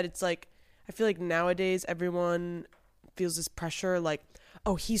you said, it's like, I feel like nowadays everyone feels this pressure, like,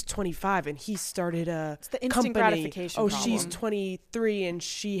 oh, he's 25 and he started it's the instant company. Gratification Oh, problem. she's 23 and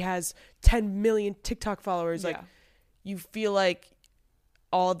she has 10 million TikTok followers. Like, you feel like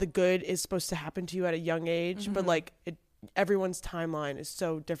all the good is supposed to happen to you at a young age, but like everyone's timeline is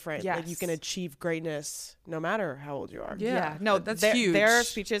so different. Yes. Like you can achieve greatness no matter how old you are. Yeah. No, that's huge. Their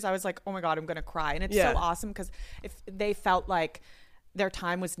speeches, I was like, oh my God, I'm going to cry. And it's so awesome because if they felt like their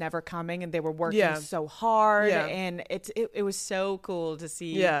time was never coming and they were working so hard and it was so cool to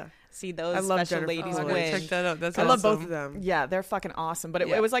see see those I love special Jennifer ladies Coolidge. win. Check that out. That's I love awesome. both of them. Yeah, they're fucking awesome. But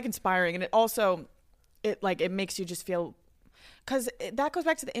Yeah. it was like inspiring, and it also, it makes you just feel, because that goes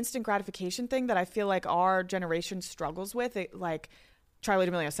back to the instant gratification thing that I feel like our generation struggles with. It like Charli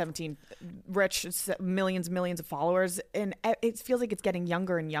D'Amelio, 17, rich, millions of followers, and it feels like it's getting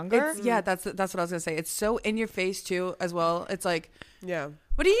younger and younger. That's what I was gonna say. It's so in your face too, as well. It's like, Yeah.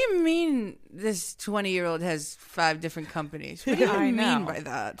 what do you mean this 20-year-old has 5 different companies? What do you I mean know. by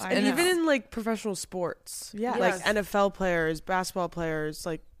that? I And know. even in like professional sports, Yeah. like Yes. NFL players, basketball players,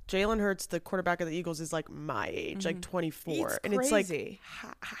 like Jalen Hurts, the quarterback of the Eagles, is like my age, like 24, It's and it's like crazy.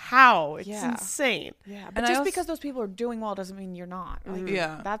 how it's Yeah. insane. Yeah, but And I just also- because those people are doing well doesn't mean you're not. Like,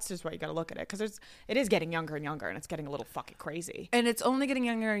 Yeah. that's just what you got to look at it, because it is getting younger and younger, and it's getting a little fucking crazy. And it's only getting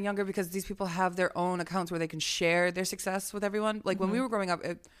younger and younger because these people have their own accounts where they can share their success with everyone. Like when we were growing up,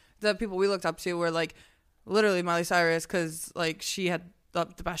 the people we looked up to were like literally Miley Cyrus, because like she had the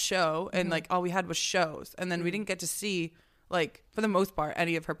best show, and like all we had was shows, and then we didn't get to see, like for the most part,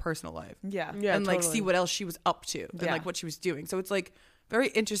 any of her personal life. Yeah, Yeah, and like totally. see what else she was up to and Yeah. like what she was doing. So it's like very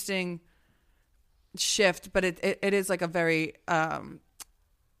interesting shift, but it is like a very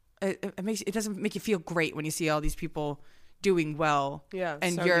it doesn't make you feel great when you see all these people doing well. Yeah,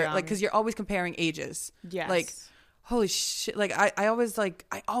 and so you're young. like, because you're always comparing ages. Yes. Like holy shit, like I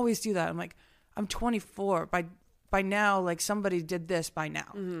always do that. I'm like, I'm 24 by now, like somebody did this by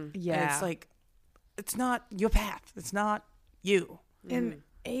now. And Yeah. it's like, it's not your path, it's not you. And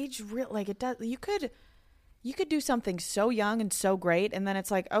age, like it does. You could do something so young and so great, and then it's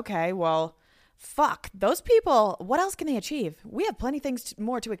like, okay, well, fuck those people. What else can they achieve? We have plenty of things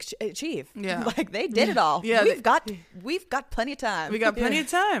more to achieve. Yeah. Like they did it all. Yeah, we've got plenty of time. We got plenty of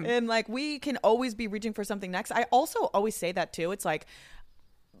time. And like we can always be reaching for something next. I also always say that too. It's like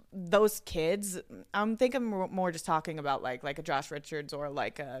those kids. I'm thinking more just talking about like a Josh Richards or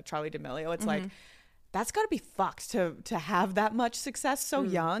like a Charli D'Amelio. It's like that's got to be fucked to have that much success so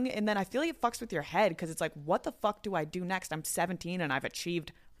young. And then I feel like it fucks with your head, because it's like, what the fuck do I do next? I'm 17 and I've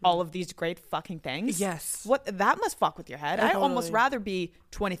achieved all of these great fucking things. Yes. What that must fuck with your head. I almost Totally. rather be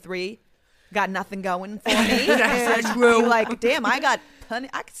 23, got nothing going for me. and be like, damn, I got plenty.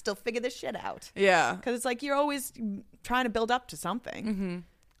 I can still figure this shit out. Yeah. Because it's like you're always trying to build up to something.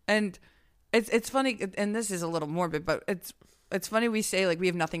 And it's funny, and this is a little morbid, but it's funny we say like we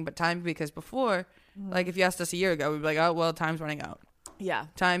have nothing but time, because before, like if you asked us a year ago, we'd be like, oh well, time's running out. Yeah.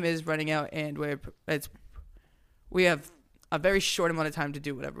 Time is running out, and we have a very short amount of time to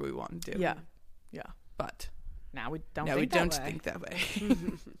do whatever we want to do. Yeah. Yeah. But Now we don't now think we that don't way. think that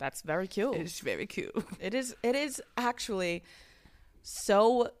way. That's very cute. It's very cute. It is actually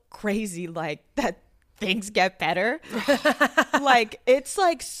so crazy, like that things get better. Like it's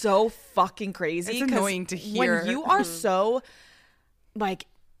like so fucking crazy. It's 'cause annoying to hear. when you are so like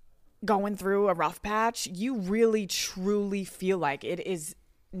going through a rough patch. You really truly feel like it is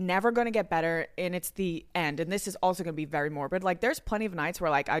never going to get better, and it's the end. And this is also going to be very morbid. Like there's plenty of nights where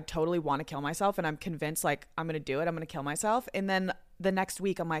like I totally want to kill myself, and I'm convinced like I'm going to do it, I'm going to kill myself, and then the next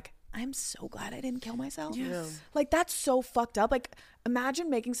week I'm like, I'm so glad I didn't kill myself. Yes. Like that's so fucked up. Like imagine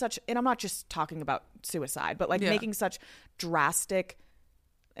making such, and I'm not just talking about suicide, but like Yeah. making such drastic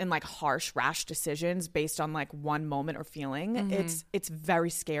and like harsh, rash decisions based on like one moment or feeling. It's very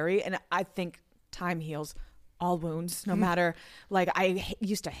scary, and I think time heals all wounds, no matter. Like I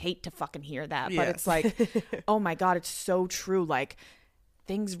used to hate to fucking hear that, but Yes. it's like, oh my god, it's so true. Like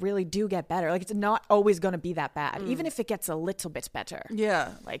things really do get better. Like it's not always going to be that bad, even if it gets a little bit better.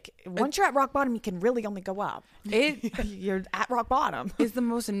 Yeah. Like once you're at rock bottom, you can really only go up. It You're at rock bottom. is the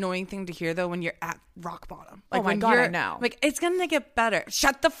most annoying thing to hear though when you're at rock bottom. Like Oh my when God, I you're- know. Like it's gonna get better.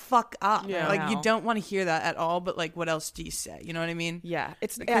 Shut the fuck up. Yeah. Like I you know. don't want to hear that at all. But like, what else do you say? You know what I mean? Yeah,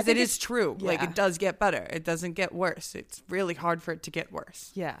 it's I Because think it it's- is true. Like yeah. it does get better. It doesn't get worse. It's really hard for it to get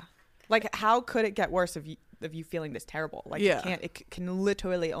worse. Yeah, like how could it get worse of you feeling this terrible? Like Yeah. you can't. It can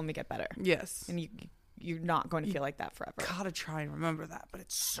literally only get better, Yes. and you're not going to feel like that forever. Gotta try and remember that, but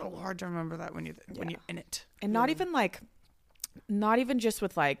it's so hard to remember that when you're in it. And not even like, not even just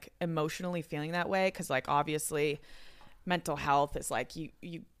with like emotionally feeling that way, because like obviously mental health is like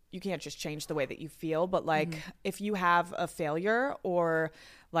you can't just change the way that you feel, but like if you have a failure or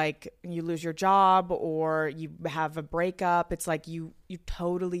like you lose your job or you have a breakup, it's like you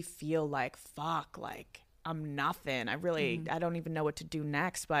totally feel like fuck, like I'm nothing. I don't even know what to do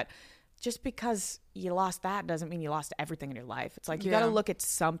next. But just because you lost that doesn't mean you lost everything in your life. It's like you got to Yeah. look at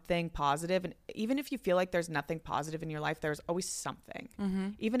something positive, and even if you feel like there's nothing positive in your life, there's always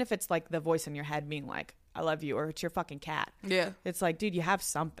something. Even if it's like the voice in your head being like, I love you, or it's your fucking cat. Yeah. It's like, dude, you have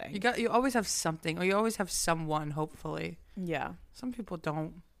something. You always have something, or you always have someone, hopefully. Yeah. Some people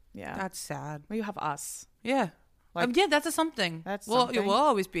don't. Yeah. That's sad. Well, you have us. Yeah. Like, Yeah, that's a something. That's well, something. we'll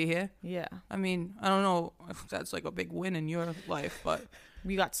always be here. Yeah. I mean, I don't know if that's like a big win in your life, but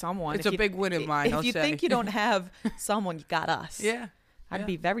You got someone. it's If a big win in mine, If I'll you say. think you don't have someone, you got us. Yeah. I'd Yeah.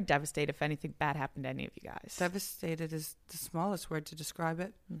 be very devastated if anything bad happened to any of you guys. Devastated is the smallest word to describe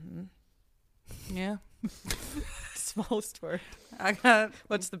it. Mm-hmm. Yeah. Smallest word. I got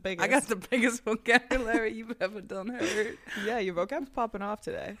What's the biggest? I got the biggest vocabulary you've ever done heard. Yeah, your vocab's popping off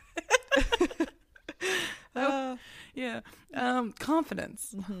today. Yeah.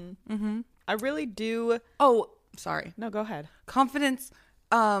 Confidence. I really do. Oh, sorry. No, go ahead. Confidence.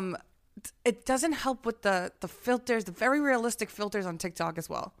 It doesn't help with the filters, the very realistic filters on TikTok as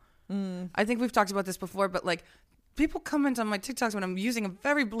well. I think we've talked about this before, but like people comment on my TikToks when I'm using a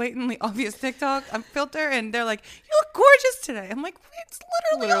very blatantly obvious TikTok filter, and they're like, "You look gorgeous today." I'm like, "It's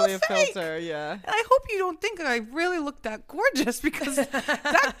literally all a fake." filter, yeah. And I hope you don't think I really look that gorgeous, because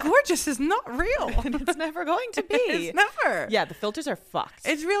that gorgeous is not real. And it's never going to be. It's never. Yeah, the filters are fucked.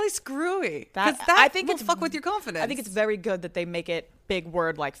 It's really screwy. That- 'Cause that I think will it's- fuck with your confidence. I think it's very good that they make it big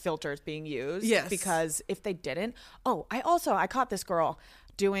word like filters being used. Yes. Because if they didn't, I caught this girl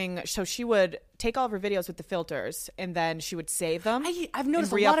doing, so she would take all of her videos with the filters and then she would save them. I've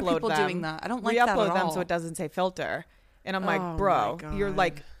noticed a and lot of re-upload people them, doing that. I don't like that at re-upload them all. so it doesn't say filter. And I'm like, Oh bro, my you're God.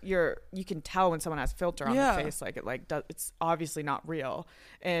 like, you can tell when someone has filter on Yeah. their face, like it like does, it's obviously not real.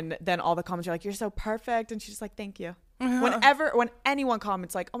 And then all the comments are like, you're so perfect, and she's just like, thank you. When anyone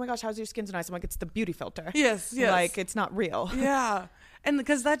comments like, oh my gosh, how's your skin so nice? I'm like, it's the beauty filter. Yes. Like it's not real. Yeah. And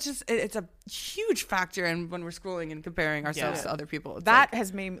because that just, it's a huge factor in when we're scrolling and comparing ourselves Yeah. to other people. It's That like,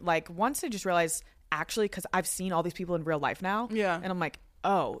 has made like once I just realized actually because I've seen all these people in real life now. Yeah. And I'm like,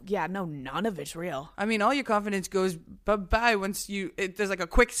 oh yeah, no, none of it's real. I mean, all your confidence goes bye-bye once there's like a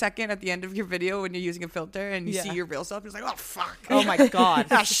quick second at the end of your video when you're using a filter and you Yeah. see your real self. It's like, oh, fuck. Oh my god.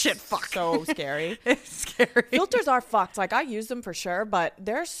 Ah, shit, fuck. So scary. It's scary. Filters are fucked. Like I use them for sure, but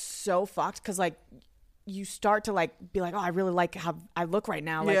they're so fucked because like you start to like be like, oh, I really like how I look right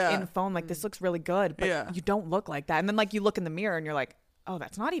now. Like Yeah. in the phone, like this looks really good, but Yeah. you don't look like that. And then like you look in the mirror and you're like, oh,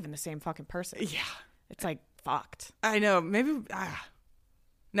 that's not even the same fucking person. Yeah. It's like fucked. I know. Maybe,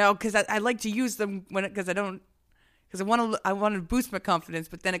 no, because I like to use them because I want to boost my confidence,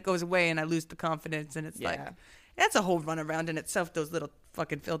 but then it goes away and I lose the confidence, and it's like, Yeah. that's a whole runaround in itself, those little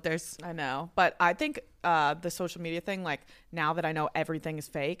fucking filters. I know, but I think the social media thing, like now that I know everything is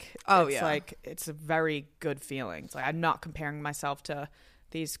fake, Oh, it's yeah. like it's a very good feeling. It's like I'm not comparing myself to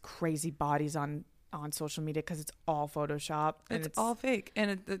these crazy bodies on social media because it's all Photoshop and It's all fake,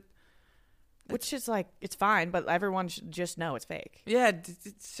 and which is like it's fine, but everyone should just know it's fake. yeah.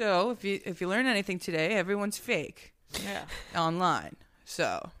 So if you learn anything today, everyone's fake Yeah, online.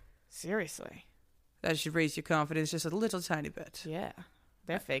 So seriously. that should raise your confidence just a little tiny bit. Yeah,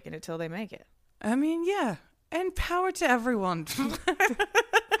 they're faking it till they make it. I mean, yeah. And power to everyone.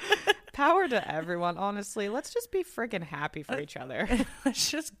 Power to everyone. Honestly, let's just be freaking happy for each other. Let's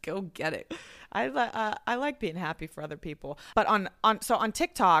just go get it. I like being happy for other people. But on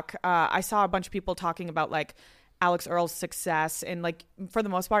TikTok, I saw a bunch of people talking about like Alex Earl's success, and like for the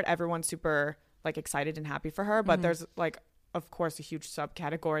most part, everyone's super like excited and happy for her. But there's like, of course, a huge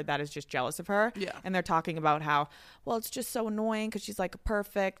subcategory that is just jealous of her. Yeah. And they're talking about how, well, it's just so annoying because she's like a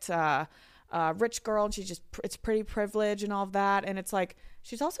perfect rich girl, and it's pretty privileged and all of that. And it's like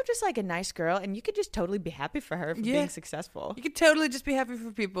she's also just like a nice girl, and you could just totally be happy for her for Yeah. being successful. You could totally just be happy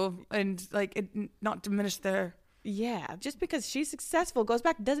for people and like it not diminish their. Yeah, just because she's successful goes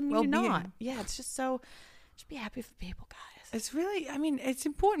back doesn't mean you're not. Well-being. Yeah, it's just so. Just be happy for people, guys. It's really, I mean, it's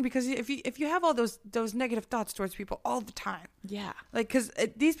important because if you have all those negative thoughts towards people all the time, Yeah, like because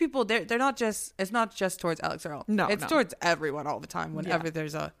these people they're not just, it's not just towards Alex Earl. No, it's no. towards everyone all the time. Whenever Yeah.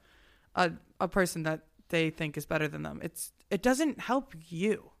 there's a person that they think is better than them, it doesn't help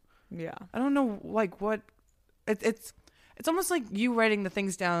you. yeah, I don't know, like what it's almost like you writing the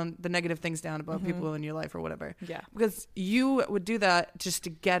negative things down about people in your life or whatever. yeah, Because you would do that just to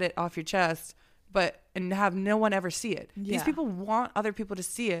get it off your chest, and have no one ever see it. These Yeah. people want other people to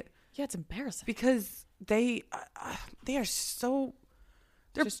see it yeah. It's embarrassing. because they're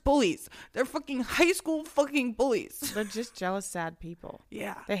bullies. They're fucking high school fucking bullies. They're just jealous, sad people.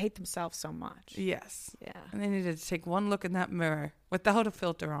 Yeah. They hate themselves so much. Yes. Yeah, And they needed to take one look in that mirror without a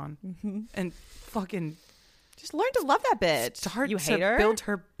filter on and fucking just learn to love that bitch. start you to hater. build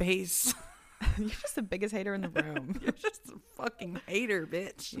her base. You're just the biggest hater in the room. You're just a fucking hater,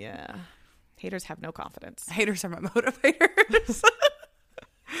 bitch. Yeah, haters have no confidence. Haters are my motivators.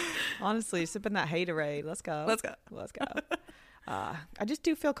 Honestly, sipping that haterade. Let's go. Let's go. Let's go. I just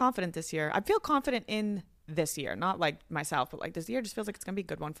do feel confident this year. I feel confident in this year. Not like myself, but like this year just feels like it's gonna be a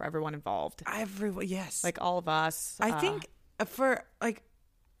good one for everyone involved. Everyone, yes. Like all of us. I think for like,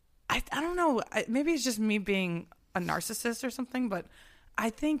 I don't know. Maybe it's just me being a narcissist or something, but I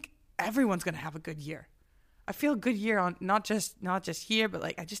think everyone's gonna have a good year. I feel a good year on not just here, but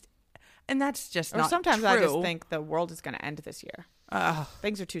like and that's just or not sometimes true. I just think the world is gonna end this year.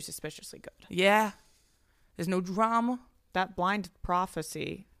 Things are too suspiciously good. Yeah, there's no drama. That blind prophet.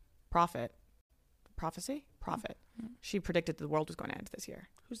 She predicted the world was going to end this year.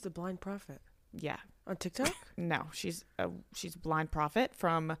 Who's the blind prophet? Yeah. On TikTok? No, she's a blind prophet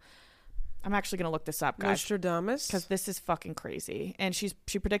from. I'm actually going to look this up, guys, Nostradamus? because this is fucking crazy. And she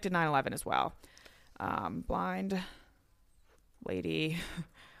predicted 9/11 as well. Blind lady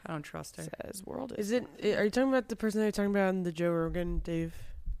I don't trust her. says world Is it? Are you talking about the person that you're talking about on the Joe Rogan, Dave?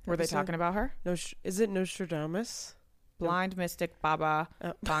 Were they episode? talking about her? Is it Nostradamus? Blind mystic Baba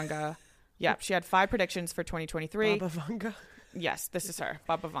Oh. Vanga. Yeah, she had 5 predictions for 2023. Baba Vanga. Yes, this is her,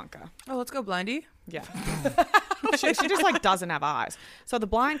 Baba Vanga. Oh, let's go, Blindy. Yeah. she just like doesn't have eyes. So the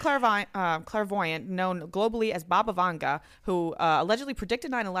blind clairvoyant known globally as Baba Vanga, who allegedly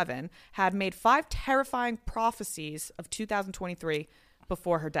predicted 9/11, had made 5 terrifying prophecies of 2023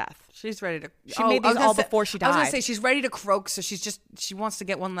 before her death. She's ready to. She made these all before she I was gonna died. say she's ready to croak, so she wants to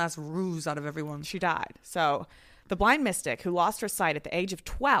get one last ruse out of everyone. She died. So the blind mystic, who lost her sight at the age of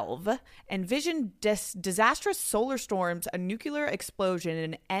 12, envisioned disastrous solar storms, a nuclear explosion,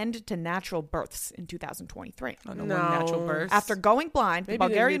 and an end to natural births in 2023. Oh, no, No. more natural births. After going blind, the Maybe the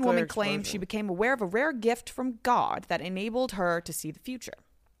Bulgarian nuclear woman claimed explosion. she became aware of a rare gift from God that enabled her to see the future.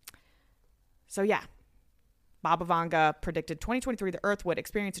 So yeah, Baba Vanga predicted 2023 the Earth would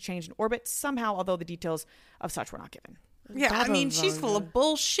experience a change in orbit somehow, although the details of such were not given. yeah, I Baba mean, she's full of Vanga. I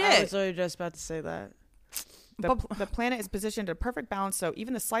bullshit. was literally just about to say that. The planet is positioned at a perfect balance, so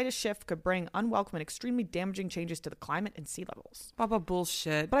even the slightest shift could bring unwelcome and extremely damaging changes to the climate and sea levels. Baba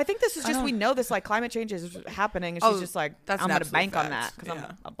bullshit. But I think this is I just, don't- we know this, like, climate change is happening, and Oh, she's just like, that's I'm an going to absolute bank on fact. that because Yeah.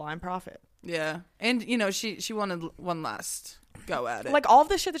 I'm a blind prophet. Yeah, and you know she wanted one last go at it. Like, all of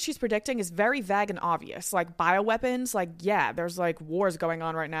the shit that she's predicting is very vague and obvious. Like, bioweapons, like, yeah, there's like wars going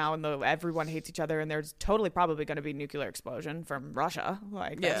on right now, and everyone hates each other, and there's totally probably going to be nuclear explosion from Russia.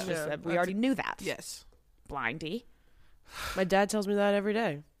 Like, that's Yeah. just, Yeah. we already knew that. yes. Blindy. My dad tells me that every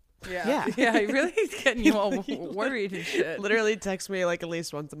day. Yeah. Yeah, he really is getting you all worried and shit. Literally texts me like at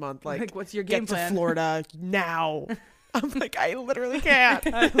least once a month. Like what's your game get plan? to Florida now. I'm like, I literally can't.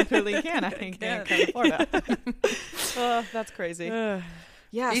 I literally can. I can't come to Florida. That's crazy.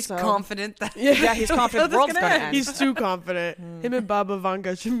 Yeah, He's so- confident that Yeah, he's confident the world's going to end. He's too confident. Him and Baba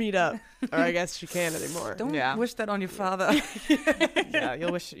Vanga should meet up. Or I guess she can't anymore. Don't Yeah. wish that on your father. Yeah,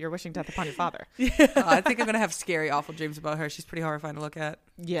 you're wishing death upon your father. I think I'm gonna have scary, awful dreams about her. She's pretty horrifying to look at.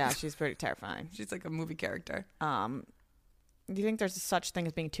 Yeah, she's pretty terrifying. She's like a movie character. Do you think there's such thing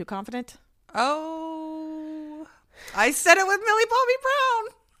as being too confident? Oh, I said it with Millie Bobby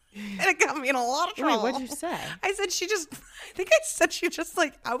Brown, and it got me in a lot of trouble. Wait, what'd you say? I said I think I said she just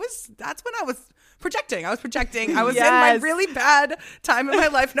like that's when I was projecting. I was projecting. I was in my Yes. really bad time in my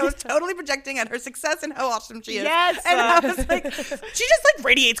life, and I was totally projecting at her success and how awesome she is. Yes. And I was like, she just like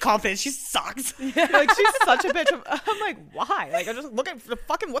radiates confidence. She sucks. Like, she's such a bitch. I'm like, why? Like, I'm just looking for the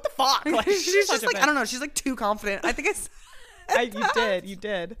fucking, what the fuck? Like, She's such just a like, bitch. I don't know. She's like too confident. I think You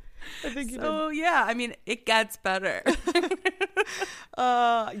did. I think you did. So yeah, I mean, it gets better.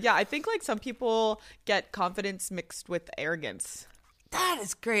 Yeah, I think like some people get confidence mixed with arrogance. That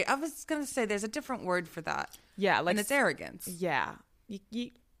is great. I was gonna say there's a different word for that, Yeah, like and it's arrogance. Yeah.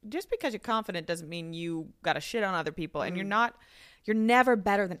 You just because you're confident doesn't mean you got to shit on other people, and you're never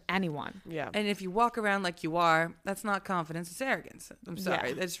better than anyone. Yeah. And if you walk around like you are, that's not confidence. It's arrogance. I'm sorry.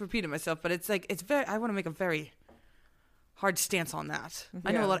 Yeah. I just repeated myself, but it's like I want to make a very hard stance on that.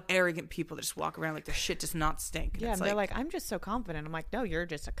 I know Yeah. a lot of arrogant people that just walk around like their shit does not stink. And Yeah, it's and they're like, I'm just so confident. I'm like, no, you're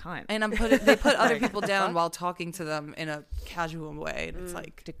just a cunt. and they put other people down while talking to them in a casual way, and it's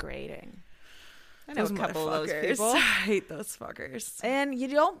like Degrading. I know those a couple of those motherfuckers. people. I hate those fuckers. And you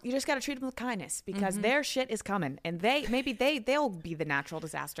just got to treat them with kindness because their shit is coming, and they'll be the natural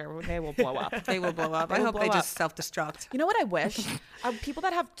disaster. They will blow up. They will blow up. They I will hope they blow just self-destruct. You know what I wish? People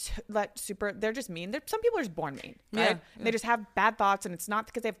that have they're just mean. Some people are just born mean, right? Yeah, And they just have bad thoughts, and it's not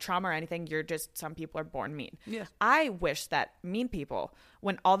because they have trauma or anything. Some people are born mean. Yeah. I wish that mean people,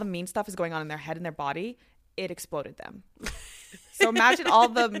 when all the mean stuff is going on in their head and their body, it exploded them. So imagine all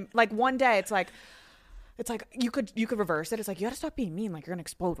the, like, one day it's like you could reverse it. It's like, you got to stop being mean. Like, you're gonna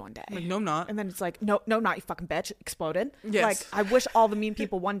explode one day. Like, no, I'm not. And then it's like, no, not you fucking bitch. Exploded. Yes. Like, I wish all the mean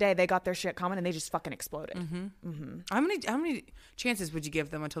people one day they got their shit coming and they just fucking exploded. How many chances would you give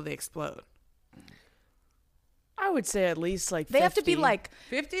them until they explode? I would say at least like 50. They have to be like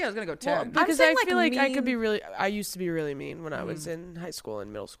 50? I was gonna go Well, 10. because saying, I like, feel like I could mean- be really. I used to be really mean when I was in high school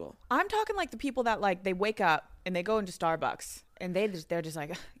and middle school. I'm talking like the people that like they wake up and they go into Starbucks and they're just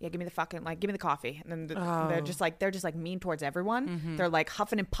like, yeah, give me the fucking like give me the coffee, and then they're just like mean towards everyone. They're like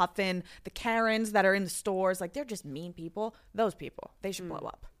huffing and puffing. The Karens that are in the stores, like they're just mean people. Those people, they should blow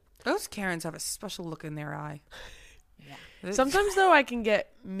up. Those Karens have a special look in their eye. Yeah. Sometimes though, I can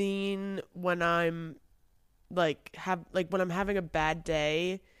get mean when I'm when I'm having a bad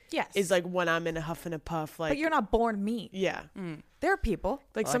day. Yes, Is like when I'm in a huff and a puff. Like, but you're not born mean. yeah. There are people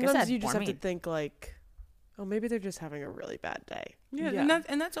Like I sometimes said, you just born have to mean. think like, oh, maybe they're just having a really bad day. Yeah,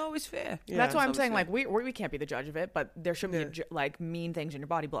 and that's always fair. Yeah. That's why I'm That's saying what I'm like we can't be the judge of it, but there should be like mean things in your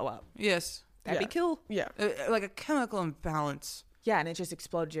body blow up. Yes. That'd Yeah. be cool. Yeah. Like a chemical imbalance. Yeah, and it just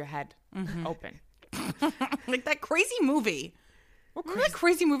explodes your head open. Like that crazy movie. Remember that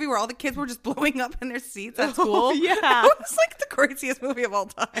crazy movie where all the kids were just blowing up in their seats at school? yeah. That was like the craziest movie of all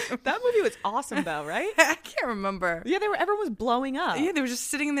time. That movie was awesome though, right? I can't remember. Yeah, everyone was blowing up. Yeah, they were just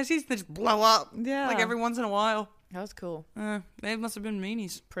sitting in their seats and they just blow up. Yeah. Like every once in a while. That was cool. They must have been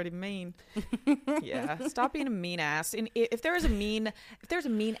meanies. Pretty mean. Yeah. Stop being a mean ass. And if there's a mean,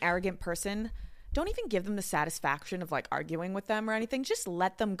 arrogant person, don't even give them the satisfaction of like arguing with them or anything. Just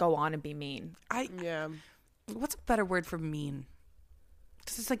let them go on and be mean. Yeah. What's a better word for mean?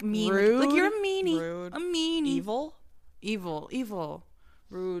 Because it's like mean. Rude. Like you're a meanie. Rude. A meanie. Evil.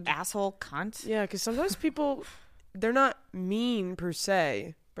 Rude. Asshole. Cunt. Yeah, because sometimes people, they're not mean per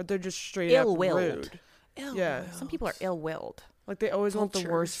se, but they're just straight up Ill-willed. rude. Yeah. Some people are ill-willed. Like they always want the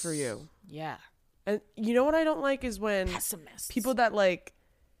worst Vultures. for you. Yeah. And you know what I don't like is when Pessimists. people that like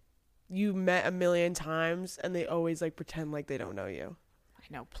you met a million times and they always like pretend like they don't know you. I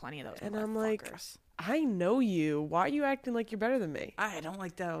know plenty of those. And I'm like, motherfuckers. I know you. Why are you acting like you're better than me? I don't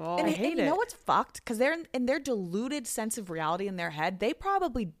like that at all. And, I and hate you know it. what's fucked? Because they're in their deluded sense of reality in their head. They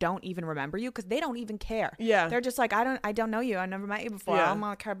probably don't even remember you because they don't even care. Yeah. they're just like, I don't know you. I never met you before. Yeah. I'm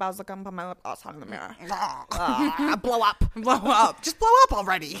gonna care about looking at my lip gloss on in the mirror. Blow up. Blow up. Just blow up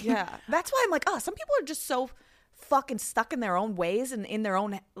already. Yeah, that's why I'm like, some people are just so fucking stuck in their own ways and in their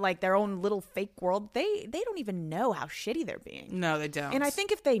own little fake world. They don't even know how shitty they're being. No, they don't. And I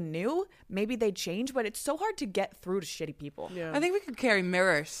think if they knew, maybe they'd change. But it's so hard to get through to shitty people. Yeah. I think we could carry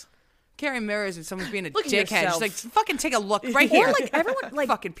mirrors. Carry mirrors if someone's being a Look at dickhead. yourself. Just like fucking take a look right here. Or like everyone like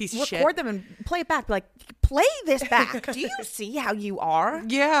fucking piece of shit. record them and play it back. Be like, play this back. Do you see how you are?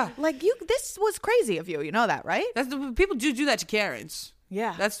 Yeah. Like this was crazy of you. You know that, right? That's people do that to Karens.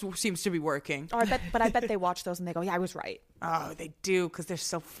 Yeah. That seems to be working. Or I bet they watch those and they go, yeah, I was right. Oh, they do because they're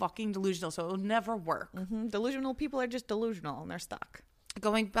so fucking delusional. So it'll never work. Delusional people are just delusional and they're stuck.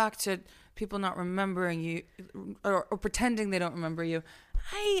 Going back to people not remembering you or pretending they don't remember you,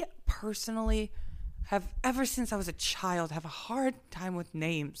 I personally have, ever since I was a child, have a hard time with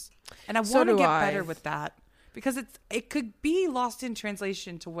names. And I So want to do get I. better with that because it could be lost in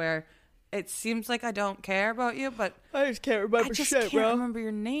translation to where it seems like I don't care about you, but I just can't remember I just can't remember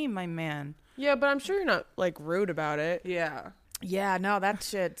your name, my man. Yeah, but I'm sure you're not like rude about it. Yeah. Yeah, no,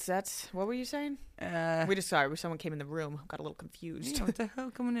 that's what were you saying? Someone came in the room, got a little confused. What the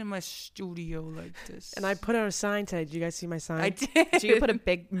hell coming in my studio like this? And I put out a sign today. Did you guys see my sign? I did. So you put a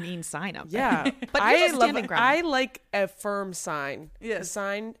big mean sign up. Yeah, But I yours is standing ground. I like a firm sign. Yes. A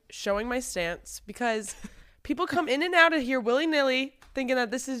sign showing my stance because people come in and out of here willy nilly, thinking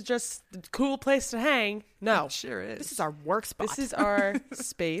that this is just a cool place to hang. No, Sure is. This is our work spot. this is our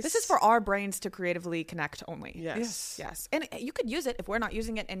space. This is for our brains to creatively connect only. yes. Yes. And you could use it if we're not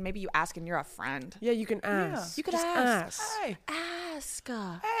using it and maybe you ask and you're a friend. Yeah, you can ask. You could Just ask. Hey, Ask.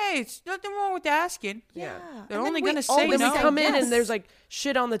 it's nothing wrong with asking. Yeah. They're And then only we gonna say always Then no. we come in yes. and there's like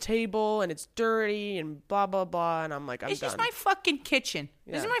shit on the table and it's dirty and blah blah blah and I'm like, I'm It's done. just my fucking kitchen.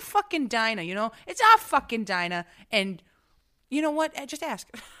 This is Yeah. my fucking diner, you know? It's our fucking diner. And you know what? Just ask.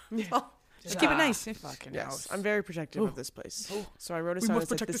 Well, just keep it nice. Fucking Yes, house. I'm very protective of this place. So I wrote a sign must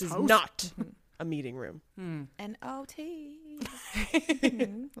that said, protect "This this is house." not a meeting room." An OT.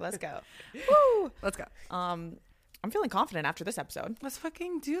 Let's go. Woo. Let's go. I'm feeling confident after this episode. Let's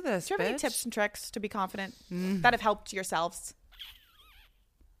fucking do this, Do you have any bitch. tips and tricks to be confident that have helped yourselves?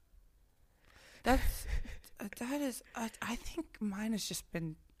 That is, I think mine has just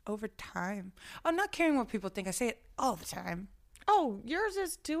been over time. Oh, not caring what people think. I say it all the time. Oh, yours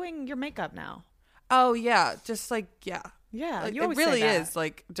is doing your makeup now. Oh, yeah. Just like, yeah. Yeah, Like, you it always really say that. is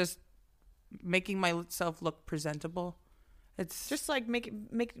like just making myself look presentable. It's Just like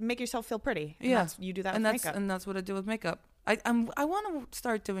make yourself feel pretty. And yeah. that's, you do that and with that's makeup. and that's what I do with makeup. I want to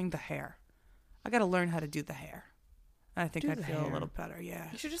start doing the hair. I got to learn how to do the hair. And I think Do I'd the feel hair. a little better. Yeah.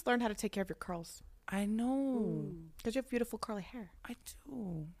 You should just learn how to take care of your curls. I know. Because you have beautiful curly hair. I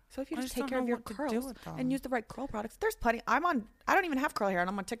do. So if you I just just take don't care of know your what to do curls with them. and use the right curl products, there's plenty. I don't even have curly hair, and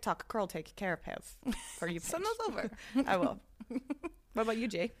I'm on TikTok. Curl take care of for you. Send Paige. those over. I will. What about you,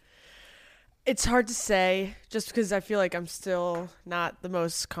 Jay? It's hard to say just because I feel like I'm still not the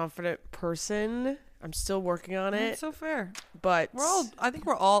most confident person. I'm still working on it, That's so fair. but I think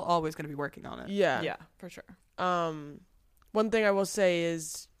we're all always going to be working on it. yeah. for sure. One thing I will say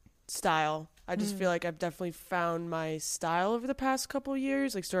is style. I just feel like I've definitely found my style over the past couple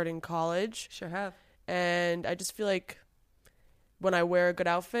years, like starting college. Sure have. And I just feel like when I wear a good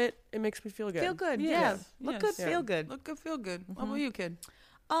outfit, it makes me feel good. Feel good. Yes. Yeah. Yes. Look Yes. good. Yeah. Feel good. Look good, feel good. What about you, kid?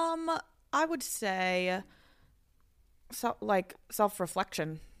 I would say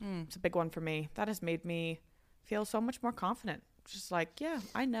self-reflection. It's a big one for me. That has made me feel so much more confident. Just like, yeah,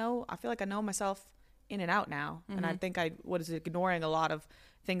 I feel like I know myself in and out now. And I think I was ignoring a lot of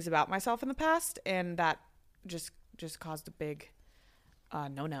things about myself in the past, and that just caused a big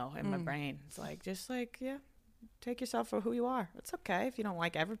no in my brain. It's like, yeah, take yourself for who you are. It's okay if you don't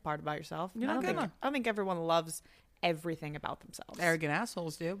like every part about yourself. You're not gonna. I don't think everyone loves everything about themselves. Arrogant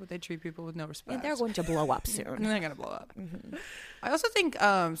assholes do, but they treat people with no respect. And they're going to blow up And soon. they're gonna blow up. I also think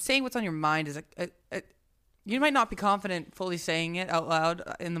saying what's on your mind is you might not be confident fully saying it out loud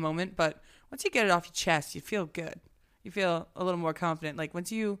in the moment, but once you get it off your chest, you feel good. You feel a little more confident. Like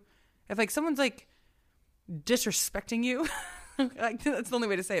if like someone's like disrespecting you, like that's the only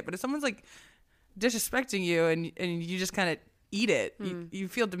way to say it. But if someone's like disrespecting you and you just kind of eat it, you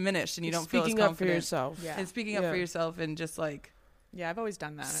feel diminished and you don't feel as Speaking up for confident. yourself. Yeah. And speaking up for yourself and just like Yeah, I've always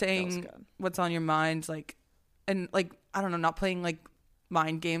done that. It feels saying good. what's on your mind, like, and like I don't know, not playing like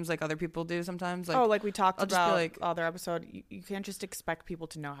mind games like other people do sometimes. Like, like we talked I'll just be about like- other episode, you can't just expect people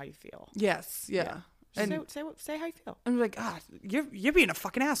to know how you feel. yes, yeah. Just And say how you feel. I'm like, you're being a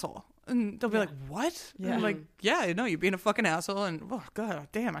fucking asshole, and they'll be like, what? Yeah. And I'm like, yeah, I know you're being a fucking asshole, and oh god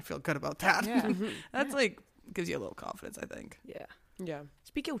damn, I feel good about that. Yeah. That's like gives you a little confidence, I think. Yeah. Yeah.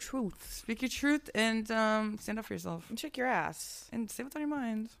 Speak your truth. Speak your truth and stand up for yourself And shake your ass. and say what's on your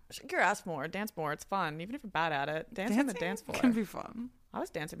mind. Shake your ass more. Dance more. It's fun. Even if you're bad at it. Dance on the Dancing dance floor. can be fun. I was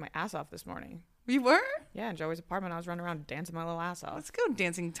dancing my ass off this morning. You were? Yeah, in Joey's apartment, I was running around dancing my little ass off. Let's go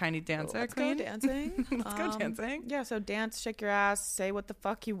dancing, tiny dancer. Let's queen. go dancing. Let's go dancing. Yeah, so dance, shake your ass, say what the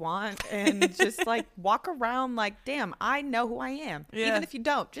fuck you want, and just like walk around like, damn, I know who I am. Yeah. Even if you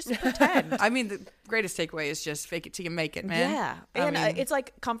don't, just pretend. I mean, the greatest takeaway is just fake it till you make it, man. Yeah. I And mean, it's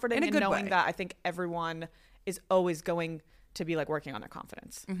like comforting in a in good knowing way. that I think everyone is always going to be like working on their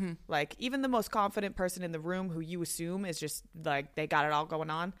confidence. Like even the most confident person in the room who you assume is just like they got it all going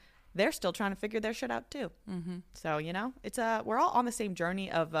on, they're still trying to figure their shit out too. So, it's we're all on the same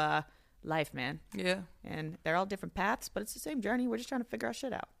journey of life, man. yeah. And they're all different paths, but it's the same journey. We're just trying to figure our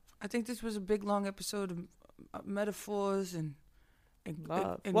shit out. I think this was a big, long episode of metaphors and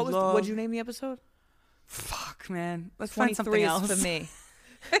Love. and What was? love. What'd you name the episode? Fuck, man. Let's find 23 something is else. for me.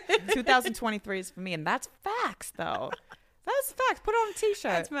 2023 is for me, and that's facts, though. That's facts. Put it on a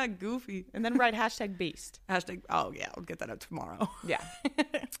t-shirt, That's mad goofy. and then write #Beast. Hashtag. Oh yeah, I'll get that up tomorrow. Yeah.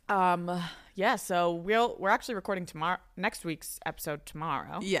 Yeah. So we're actually recording next week's episode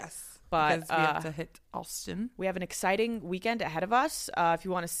tomorrow. Yes, But, because we have to hit Austin. We have an exciting weekend ahead of us. If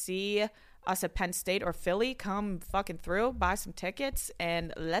you want to see us at Penn State or Philly, come fucking through, buy some tickets,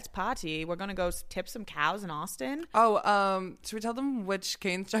 and let's party. We're gonna go tip some cows in Austin. Oh, should we tell them which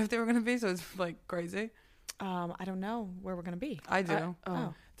Canes drive they were going to be? So it's like crazy. I don't know where we're gonna be. I do.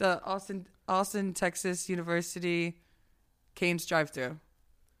 Oh. The Austin, Texas University Canes drive-through.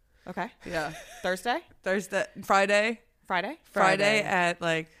 Okay. Yeah. Thursday, Friday Friday. at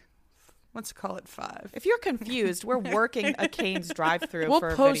like, let's call it 5. If you're confused, we're working a Cane's drive-through We'll for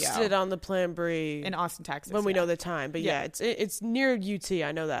a post video it on the Plan Brie in Austin, Texas, when we yeah. know the time. But Yeah. yeah, it's near UT.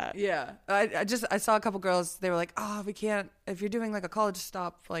 I know that. Yeah. I saw a couple girls, they were like, oh, we can't, if you're doing like a college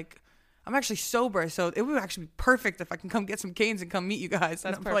stop, like, I'm actually sober, so it would actually be perfect if I can come get some Canes and come meet you guys.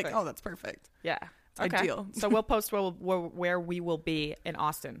 That's and I'm like, perfect. oh, that's perfect. Yeah. It's ideal. So we'll post where we will be in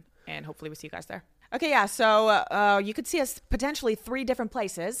Austin, and hopefully we see you guys there. Okay, yeah. So you could see us potentially 3 different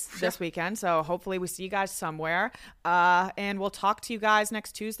places this weekend. So hopefully we see you guys somewhere. And we'll talk to you guys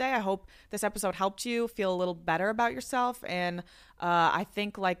next Tuesday. I hope this episode helped you feel a little better about yourself. And I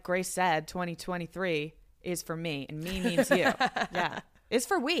think, like Grace said, 2023 is for me, and me means you. Yeah, it's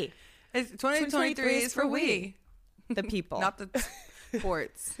for we, 2023 is for we, the people. not the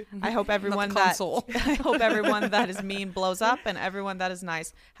sports. I hope everyone Not the console. I hope everyone that is mean blows up, and everyone that is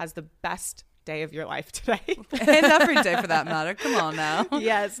nice has the best day of your life today. And every day for that matter. Come on now.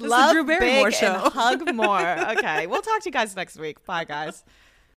 Yes, This is the love Drew Barrymore big show. and hug more. Okay, we'll talk to you guys next week. Bye, guys.